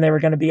when they were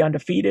going to be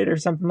undefeated or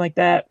something like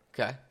that.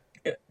 Okay.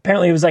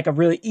 Apparently it was like a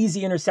really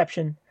easy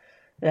interception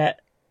that,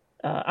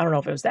 I don't know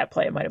if it was that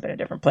play. It might have been a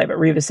different play, but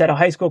Revis said a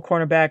high school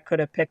cornerback could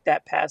have picked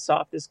that pass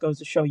off. This goes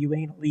to show you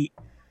ain't elite.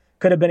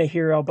 Could have been a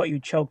hero, but you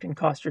choked and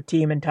cost your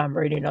team and Tom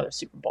Brady another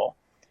Super Bowl.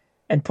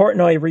 And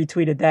Portnoy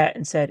retweeted that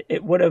and said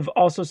it would have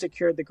also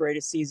secured the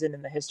greatest season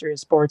in the history of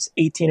sports,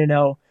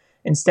 18-0.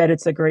 Instead,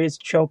 it's the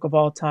greatest choke of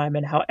all time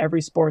and how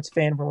every sports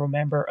fan will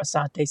remember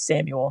Asante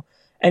Samuel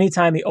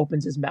anytime he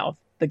opens his mouth.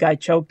 The guy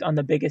choked on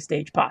the biggest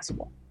stage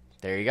possible.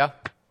 There you go.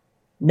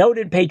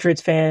 Noted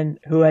Patriots fan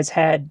who has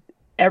had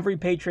every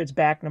Patriots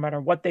back no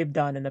matter what they've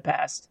done in the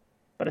past.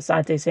 But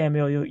Asante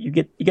Samuel, you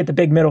get the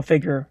big middle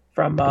figure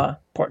from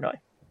Portnoy.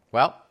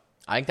 Well,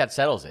 I think that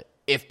settles it.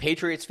 If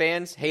Patriots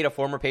fans hate a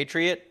former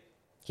Patriot,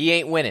 he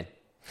ain't winning.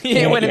 He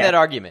ain't winning that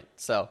argument.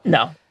 So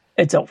no,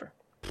 it's over.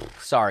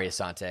 Sorry,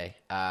 Asante.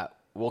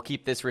 We'll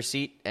keep this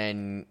receipt,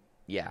 and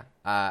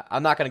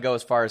I'm not going to go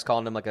as far as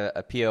calling him like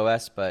a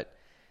POS, but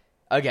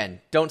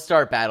again, don't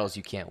start battles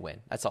you can't win.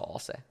 That's all I'll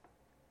say.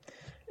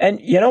 And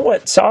you know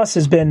what? Sauce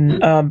has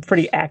been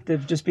pretty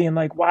active, just being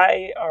like,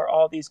 why are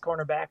all these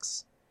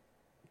cornerbacks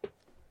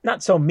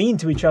not so mean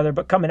to each other,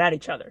 but coming at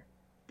each other?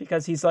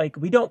 Because he's like,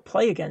 we don't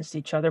play against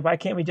each other. Why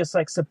can't we just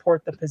like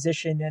support the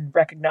position and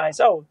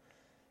recognize, oh,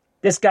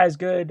 this guy's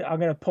good. I'm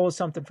going to pull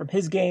something from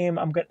his game.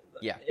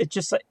 It's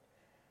just like,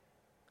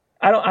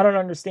 I don't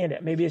understand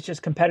it. Maybe it's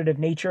just competitive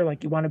nature.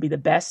 Like you want to be the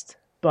best,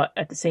 but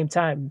at the same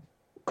time,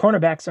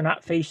 cornerbacks are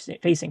not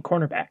facing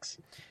cornerbacks.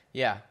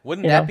 Yeah.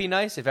 Wouldn't that be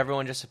nice if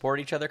everyone just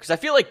supported each other? Because I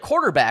feel like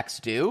quarterbacks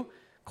do.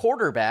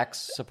 Quarterbacks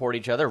support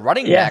each other.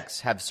 Running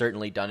backs have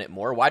certainly done it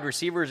more. Wide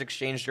receivers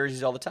exchange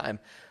jerseys all the time.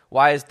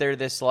 Why is there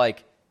this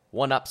like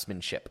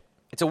one-upsmanship?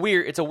 It's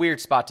a weird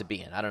spot to be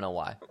in. I don't know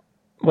why.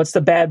 What's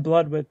the bad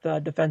blood with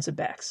defensive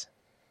backs?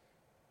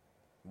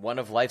 One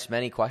of life's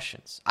many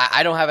questions.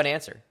 I don't have an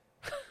answer.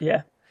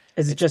 Yeah.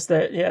 Is it just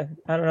I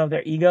don't know,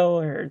 their ego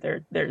or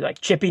their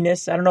like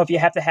chippiness? I don't know if you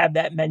have to have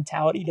that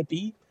mentality to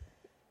be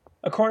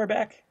a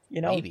cornerback, you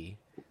know? Maybe.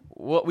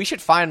 Well, we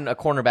should find a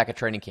cornerback at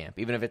training camp,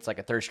 even if it's like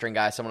a third string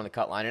guy, someone on the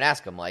cut line, and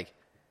ask them like,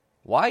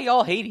 why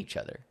y'all hate each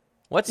other?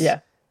 What's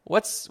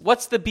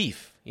the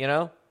beef, you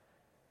know?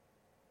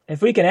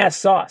 If we can ask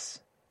Sauce.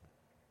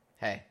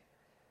 Hey.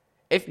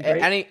 If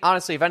any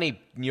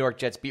New York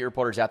Jets beat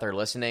reporters out there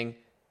listening,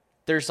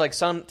 there's like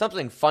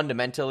something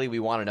fundamentally we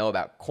want to know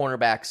about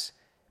cornerbacks'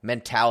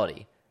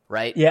 mentality,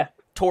 right? Yeah.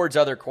 Towards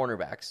other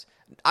cornerbacks.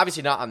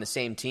 Obviously not on the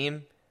same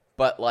team,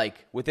 but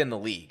like within the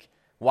league.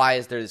 Why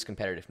is there this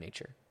competitive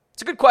nature?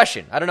 It's a good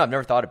question. I don't know. I've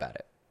never thought about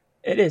it.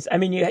 It is. I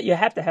mean, you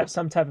have to have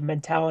some type of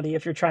mentality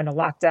if you're trying to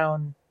lock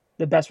down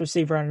the best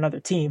receiver on another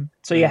team.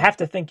 So you have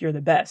to think you're the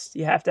best.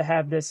 You have to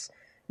have this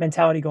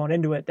mentality going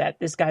into it that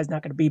this guy's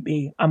not going to beat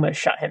me. I'm going to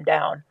shut him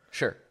down.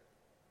 Sure.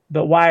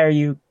 But why are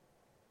you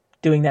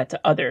doing that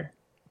to other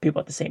people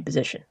at the same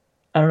position?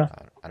 I don't know.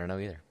 I don't know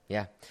either.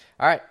 Yeah.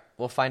 All right.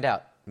 We'll find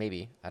out.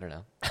 Maybe. I don't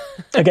know.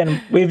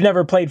 Again, we've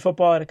never played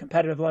football at a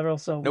competitive level,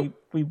 so nope.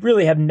 we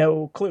really have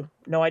no clue,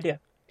 no idea.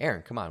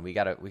 Aaron, come on. We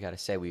gotta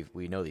say we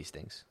know these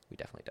things. We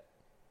definitely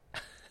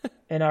don't.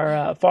 In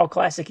our fall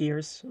classic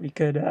years, we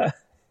could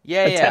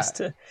attest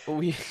to.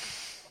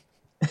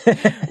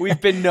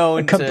 We've been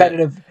known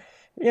competitive,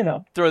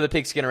 to throw the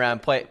pigskin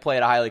around, play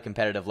at a highly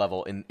competitive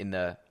level in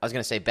the, I was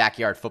going to say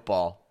backyard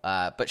football,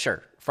 but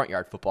sure, front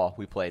yard football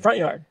we played. Front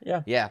yard,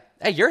 yeah. Yeah.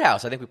 At your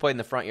house, I think we played in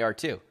the front yard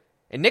too.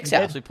 In Nick's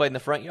house, we played in the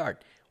front yard.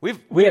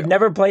 We have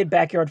never played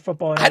backyard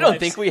football in our I don't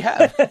lives. think we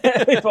have.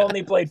 We've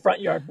only played front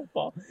yard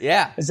football.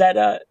 Yeah. Does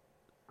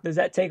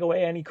that take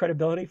away any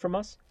credibility from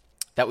us?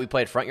 That we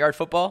played front yard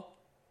football?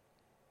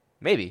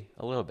 Maybe,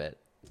 a little bit.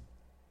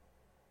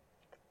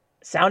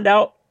 Sound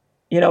out.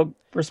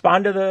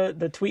 Respond to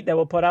the tweet that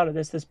we'll put out of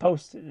this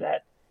post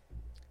that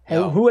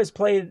who has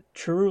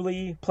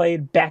truly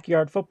played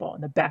backyard football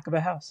in the back of a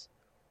house?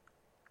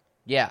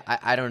 Yeah,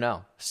 I don't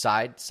know.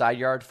 Side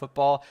yard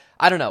football?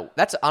 I don't know.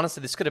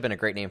 This could have been a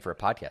great name for a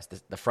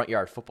podcast. The Front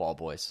Yard Football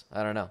Boys.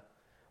 I don't know.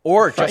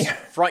 Or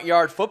front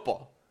yard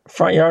football.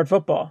 Front yard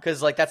football.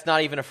 Because that's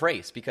not even a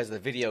phrase because the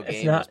video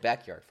game was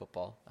backyard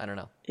football. I don't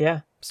know. Yeah.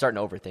 I'm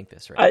starting to overthink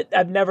this right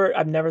I've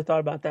never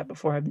thought about that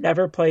before. I've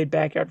never played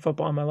backyard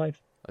football in my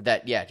life.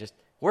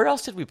 Where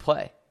else did we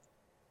play?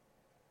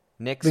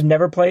 Nick's. We've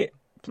never played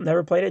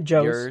at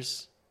Joe's.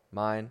 Yours,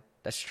 mine.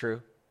 That's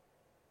true.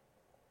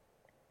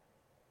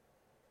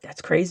 That's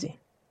crazy.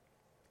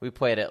 We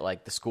played at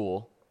like the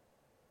school,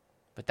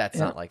 but that's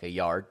not like a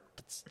yard.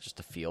 It's just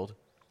a field.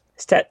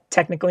 It's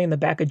technically in the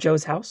back of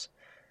Joe's house.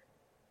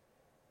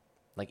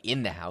 Like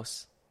in the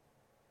house.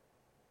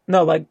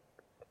 No, like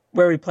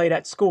where we played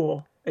at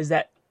school, is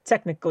that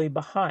technically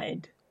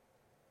behind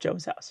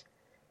Joe's house?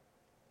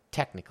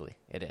 Technically,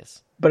 it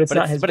is. But it's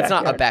not his backyard.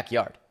 It's not a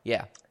backyard.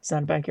 Yeah. It's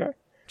not a backyard.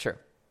 True.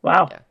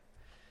 Wow. Yeah.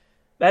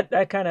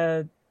 That kind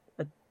of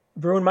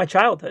ruined my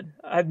childhood.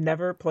 I've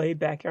never played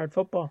backyard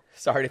football.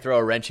 Sorry to throw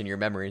a wrench in your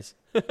memories.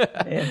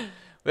 Yeah.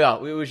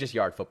 Well, it was just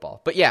yard football.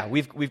 But yeah,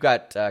 we've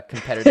got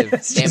competitive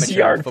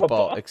amateur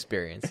football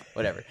experience.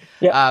 Whatever.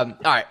 Yep. All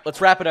right,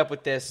 let's wrap it up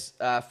with this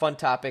fun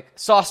topic.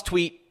 Sauce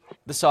tweet,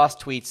 the Sauce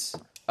tweets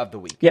of the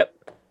week. Yep.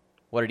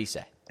 What did he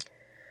say?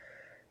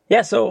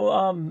 Yeah,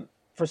 so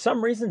for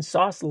some reason,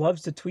 Sauce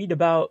loves to tweet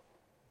about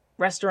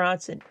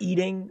restaurants and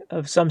eating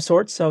of some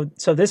sort. So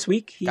this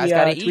week, he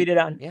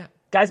tweeted on,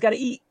 guys got to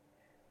eat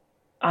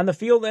on the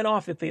field and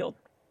off the field.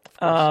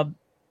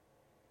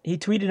 He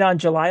tweeted on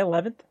July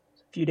 11th.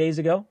 Few days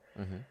ago.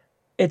 Mm-hmm.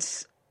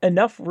 It's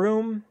enough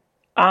room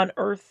on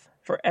Earth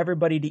for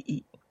everybody to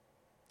eat.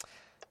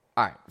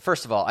 All right.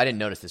 First of all, I didn't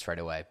notice this right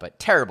away, but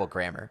terrible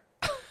grammar.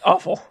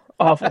 Awful.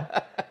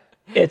 I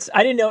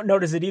didn't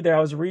notice it either. I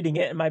was reading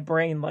it and my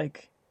brain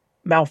like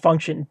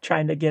malfunctioned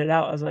trying to get it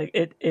out. I was like,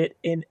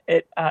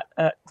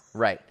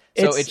 Right.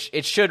 So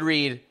it should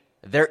read,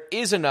 there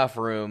is enough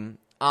room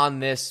on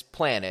this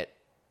planet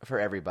for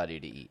everybody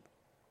to eat.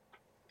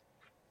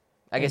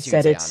 I guess you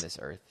could say on this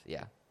Earth.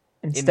 Yeah.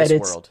 Instead, in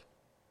this world.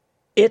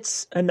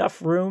 It's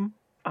enough room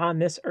on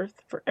this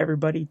earth for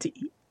everybody to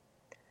eat.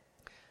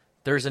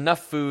 There's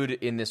enough food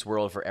in this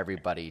world for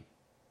everybody.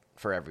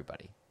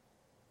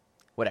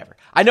 Whatever.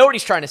 I know what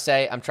he's trying to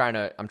say. I'm trying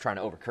to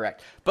overcorrect.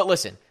 But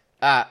listen,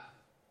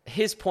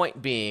 his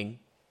point being,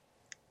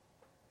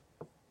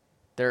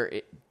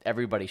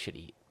 everybody should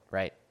eat,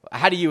 right?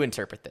 How do you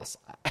interpret this?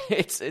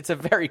 It's a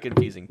very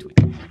confusing tweet.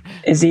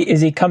 Is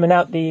he coming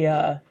out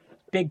the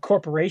big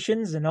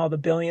corporations and all the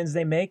billions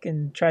they make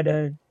and try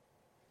to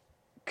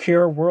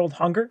cure world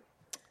hunger?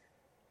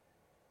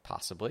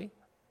 Possibly.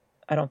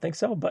 I don't think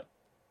so, but...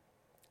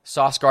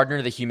 Sauce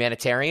Gardner, the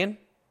humanitarian?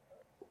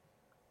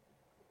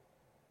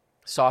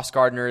 Sauce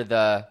Gardner,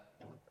 the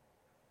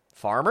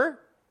farmer?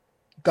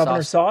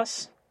 Governor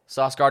Sauce?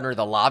 Sauce Gardner,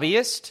 the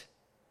lobbyist?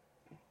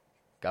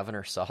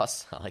 Governor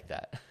Sauce? I like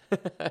that.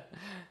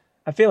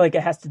 I feel like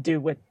it has to do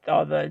with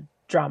all the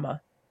drama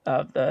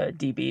of the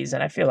DBs,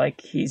 and I feel like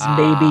he's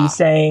maybe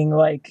saying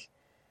like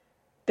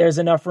there's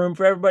enough room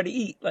for everybody to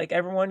eat, like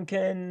everyone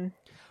can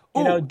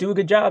do a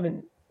good job.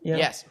 And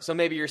yes, so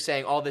maybe you're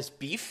saying all this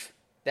beef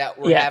that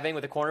we're having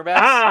with the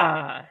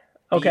cornerbacks,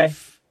 okay,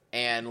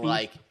 and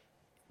like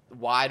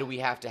why do we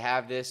have to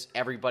have this?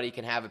 Everybody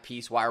can have a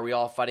piece. Why are we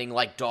all fighting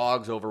like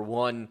dogs over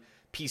one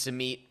piece of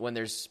meat when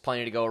there's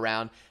plenty to go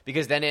around?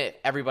 Because then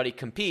everybody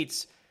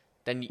competes,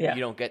 then you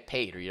don't get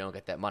paid or you don't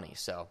get that money.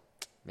 So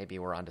maybe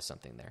we're onto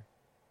something there.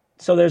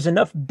 So there's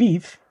enough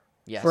beef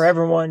for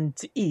everyone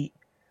to eat,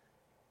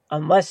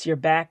 unless your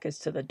back is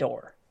to the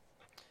door.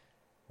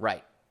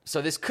 Right.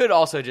 So this could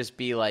also just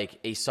be like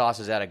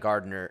Sauce is at a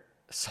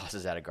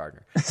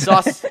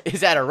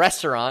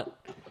restaurant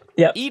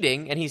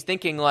eating, and he's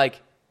thinking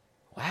like,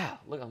 wow,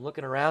 look, I'm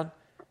looking around.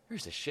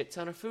 There's a shit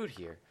ton of food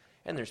here.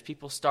 And there's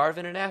people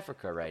starving in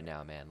Africa right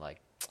now, man.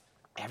 Like,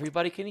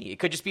 everybody can eat. It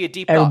could just be a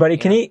deep thought. Everybody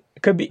can eat.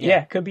 It could be,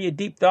 could be a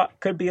deep thought.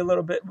 Could be a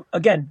little bit,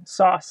 again,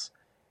 Sauce.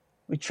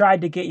 We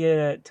tried to get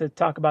you to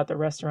talk about the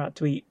restaurant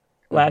tweet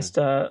last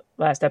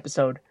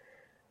episode.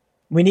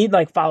 We need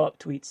like follow-up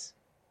tweets.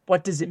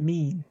 What does it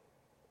mean?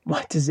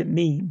 What does it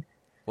mean?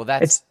 Well,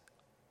 that's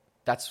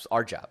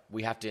our job.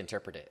 We have to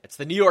interpret it. It's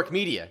the New York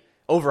media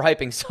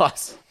overhyping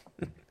Sauce.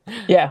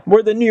 Yeah,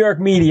 we're the New York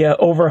media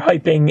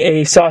overhyping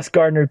a Sauce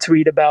Gardner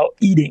tweet about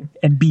eating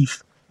and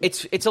beef.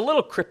 It's a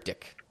little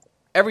cryptic.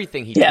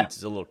 Everything he tweets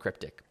is a little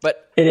cryptic,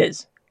 but it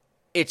is.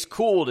 It's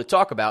cool to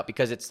talk about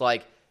because it's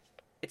like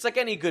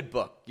any good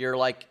book. You're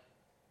like,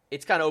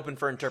 it's kind of open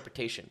for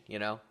interpretation,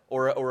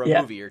 or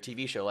a movie or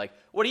TV show. Like,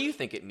 what do you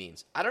think it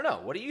means? I don't know.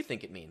 What do you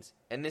think it means?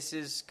 And this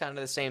is kind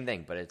of the same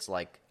thing, but it's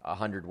like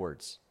 100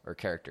 words or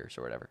characters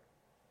or whatever.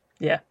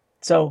 Yeah.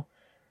 So,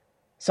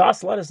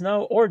 Sauce, let us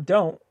know, or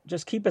don't.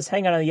 Just keep us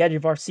hanging on the edge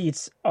of our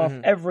seats off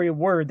every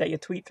word that you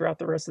tweet throughout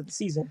the rest of the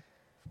season.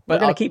 But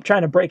we're going to keep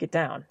trying to break it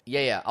down.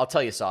 Yeah. I'll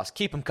tell you, Sauce.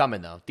 Keep them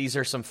coming, though. These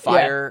are some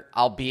fire,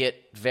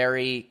 albeit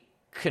very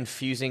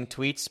confusing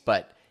tweets,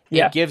 but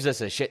it gives us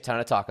a shit ton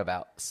to talk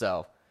about.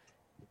 So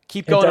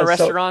keep going to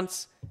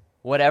restaurants,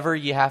 whatever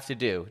you have to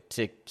do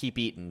to keep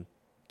eating,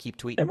 keep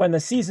tweeting. And when the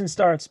season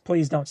starts,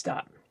 please don't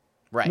stop.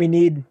 Right. We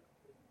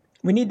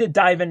need to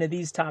dive into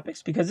these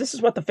topics because this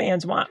is what the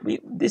fans want. We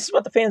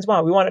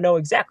want to know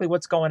exactly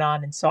what's going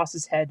on in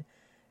Sauce's head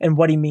and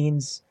what he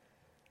means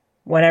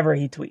whenever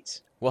he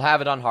tweets. We'll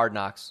have it on Hard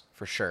Knocks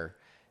for sure.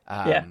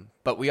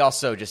 But we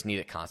also just need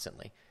it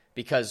constantly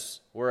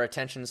because we're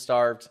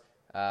attention-starved.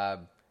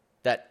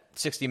 That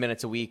 60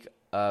 minutes a week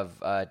of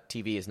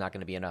TV is not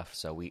going to be enough.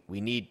 So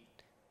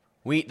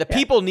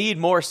people need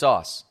more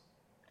Sauce.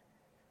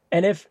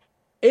 And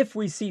if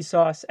we see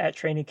Sauce at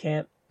training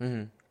camp,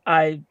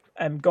 I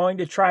am going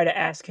to try to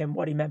ask him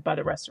what he meant by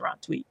the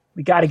restaurant tweet.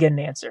 We got to get an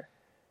answer.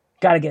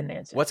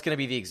 What's going to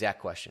be the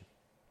exact question?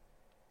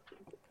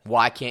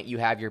 Why can't you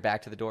have your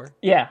back to the door?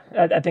 Yeah,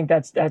 I think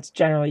that's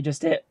generally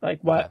just it. Like,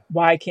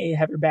 why can't you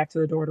have your back to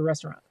the door at a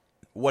restaurant?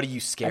 What are you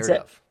scared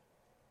of?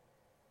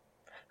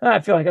 I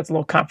feel like that's a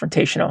little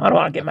confrontational. I don't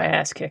want to get my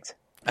ass kicked.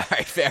 All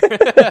right, fair.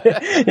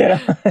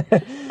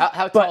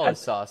 How tall is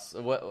Sauce?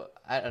 What?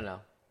 I don't know.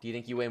 Do you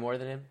think you weigh more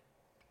than him?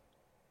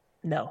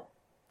 No.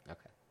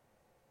 Okay.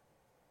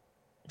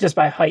 Just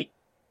by height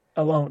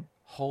alone.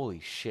 Holy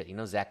shit. You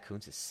know Zach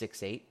Kuntz is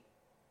 6'8"?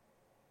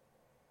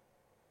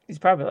 He's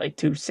probably like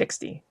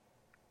 260.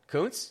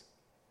 Kuntz?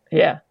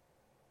 Yeah.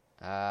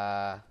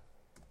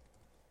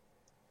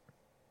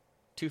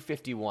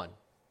 251.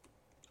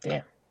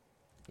 Damn.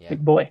 Yeah.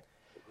 Big boy.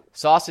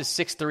 Sauce is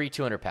 6'3",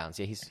 200 pounds.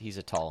 Yeah, he's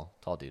a tall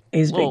dude.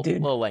 He's a big dude. A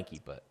little lanky,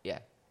 but yeah,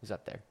 he's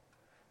up there.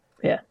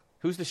 Yeah.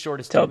 Who's the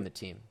shortest dude in the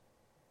team?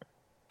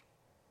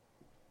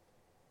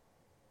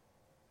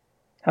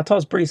 How tall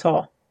is Breece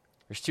Hall?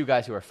 There's two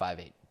guys who are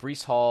 5'8".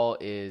 Breece Hall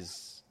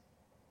is...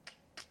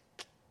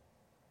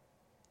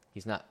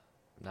 He's not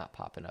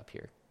popping up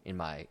here in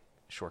my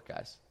short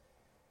guys.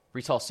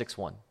 Breece Hall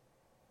 6'1".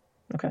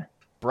 Okay.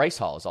 Bryce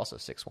Hall is also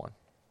 6'1".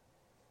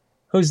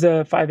 Who's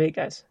the 5'8"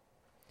 guys?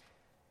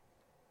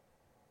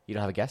 You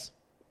don't have a guess?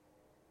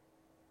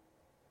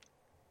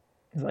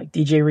 Is it like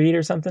DJ Reed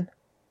or something?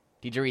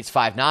 DJ Reed's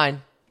 5'9".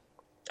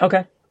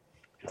 Okay.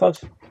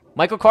 Close.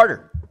 Michael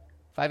Carter,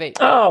 5'8".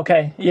 Oh,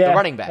 okay. Yeah. The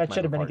running back. That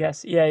should have been Carter. a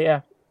guess.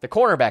 Yeah. The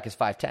cornerback is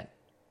 5'10".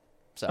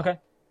 So, okay.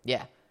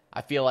 Yeah.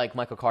 I feel like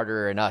Michael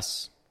Carter and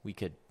us, we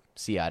could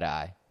see eye to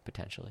eye,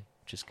 potentially,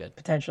 which is good.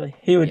 Potentially.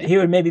 He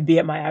would maybe be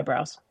at my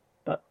eyebrows,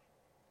 but...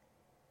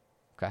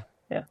 Okay.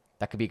 Yeah.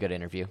 That could be a good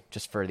interview,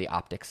 just for the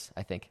optics,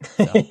 I think.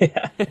 So.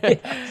 Yeah.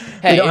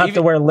 Hey, you don't have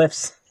to wear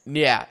lifts.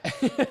 Yeah.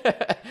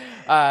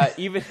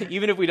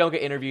 Even if we don't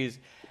get interviews,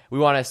 we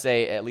want to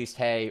say at least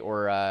hey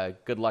or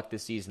good luck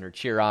this season or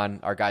cheer on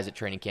our guys at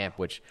training camp,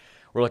 which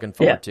we're looking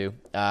forward to.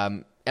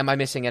 Am I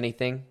missing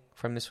anything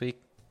from this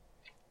week?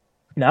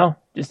 No,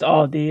 just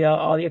all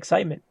the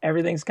excitement.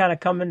 Everything's kind of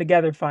coming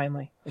together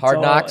finally.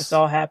 Hard Knocks. It's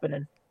all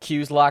happening.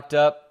 Q's locked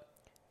up.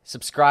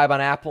 Subscribe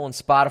on Apple and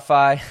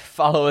Spotify.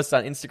 Follow us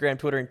on Instagram,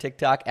 Twitter, and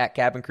TikTok at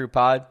Cabin Crew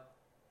Pod.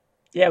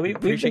 Yeah, we've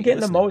been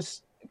getting the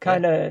most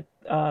kind of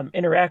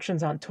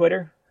interactions on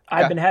Twitter.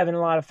 I've been having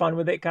a lot of fun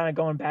with it, kind of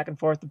going back and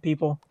forth with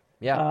people.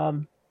 Yeah.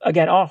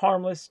 Again, all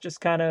harmless,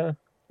 just kind of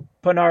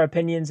putting our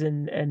opinions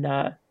and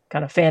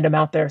kind of fandom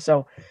out there.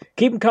 So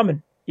keep them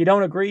coming. You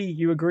don't agree,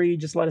 you agree,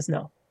 just let us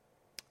know.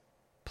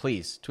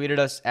 Please tweet at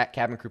us at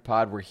Cabin Crew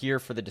Pod. We're here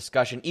for the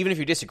discussion. Even if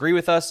you disagree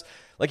with us,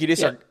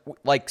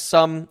 like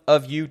some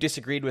of you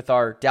disagreed with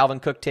our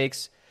Dalvin Cook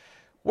takes,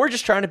 we're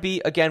just trying to be,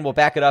 again, we'll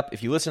back it up.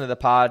 If you listen to the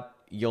pod,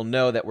 you'll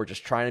know that we're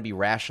just trying to be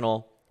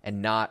rational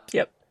and not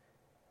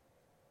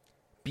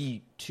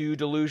be too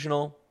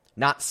delusional,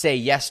 not say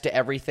yes to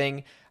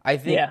everything. I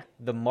think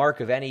the mark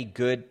of any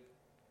good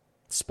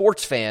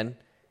sports fan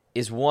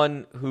is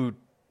one who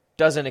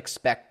doesn't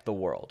expect the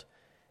world.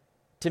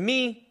 To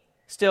me,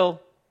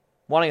 still,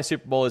 wanting a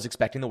Super Bowl is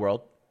expecting the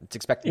world. It's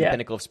expecting the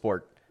pinnacle of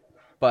sport.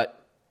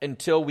 But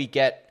until we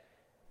get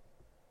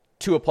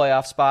to a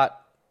playoff spot,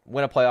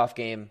 win a playoff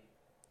game,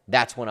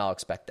 that's when I'll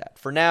expect that.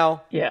 For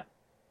now,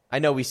 I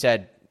know we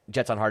said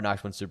Jets on Hard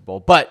Knocks win Super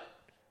Bowl, but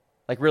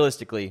like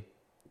realistically,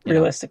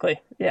 let's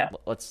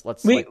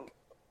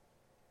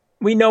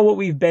we know what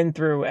we've been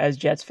through as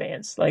Jets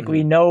fans. Like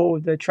we know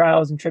the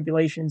trials and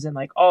tribulations and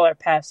like all our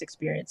past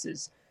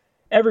experiences.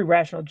 Every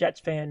rational Jets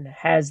fan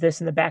has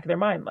this in the back of their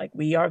mind. Like,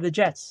 we are the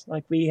Jets.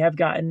 Like, we have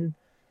gotten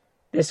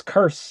this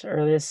curse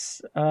or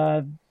this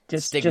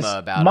just stigma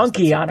about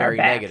monkey us on our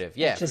back. Negative.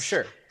 Yeah, for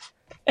sure.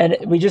 And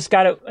we just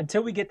got to,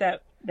 until we get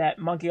that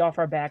monkey off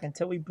our back,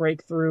 until we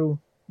break through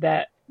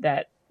that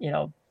the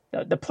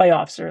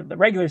playoffs or the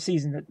regular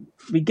season, that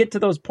we get to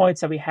those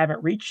points that we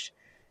haven't reached,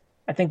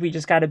 I think we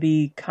just got to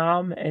be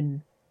calm.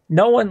 And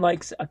no one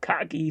likes a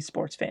cocky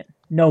sports fan.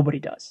 Nobody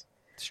does.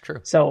 It's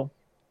true. So...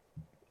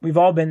 we've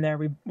all been there.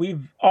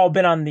 We've all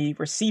been on the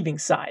receiving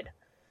side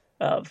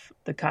of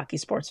the cocky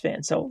sports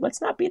fan. So let's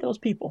not be those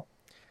people.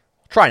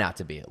 Try not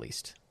to be, at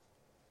least.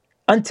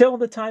 Until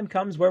the time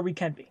comes where we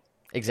can be.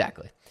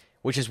 Exactly.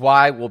 Which is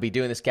why we'll be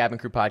doing this Cabin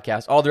Crew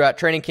podcast all throughout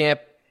training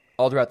camp,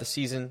 all throughout the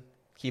season.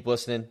 Keep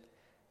listening.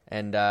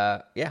 And,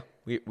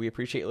 we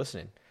appreciate you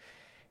listening.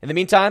 In the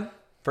meantime,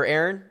 for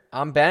Aaron,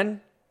 I'm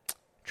Ben.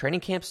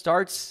 Training camp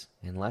starts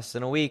in less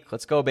than a week.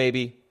 Let's go,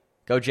 baby.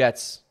 Go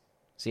Jets.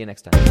 See you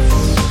next time.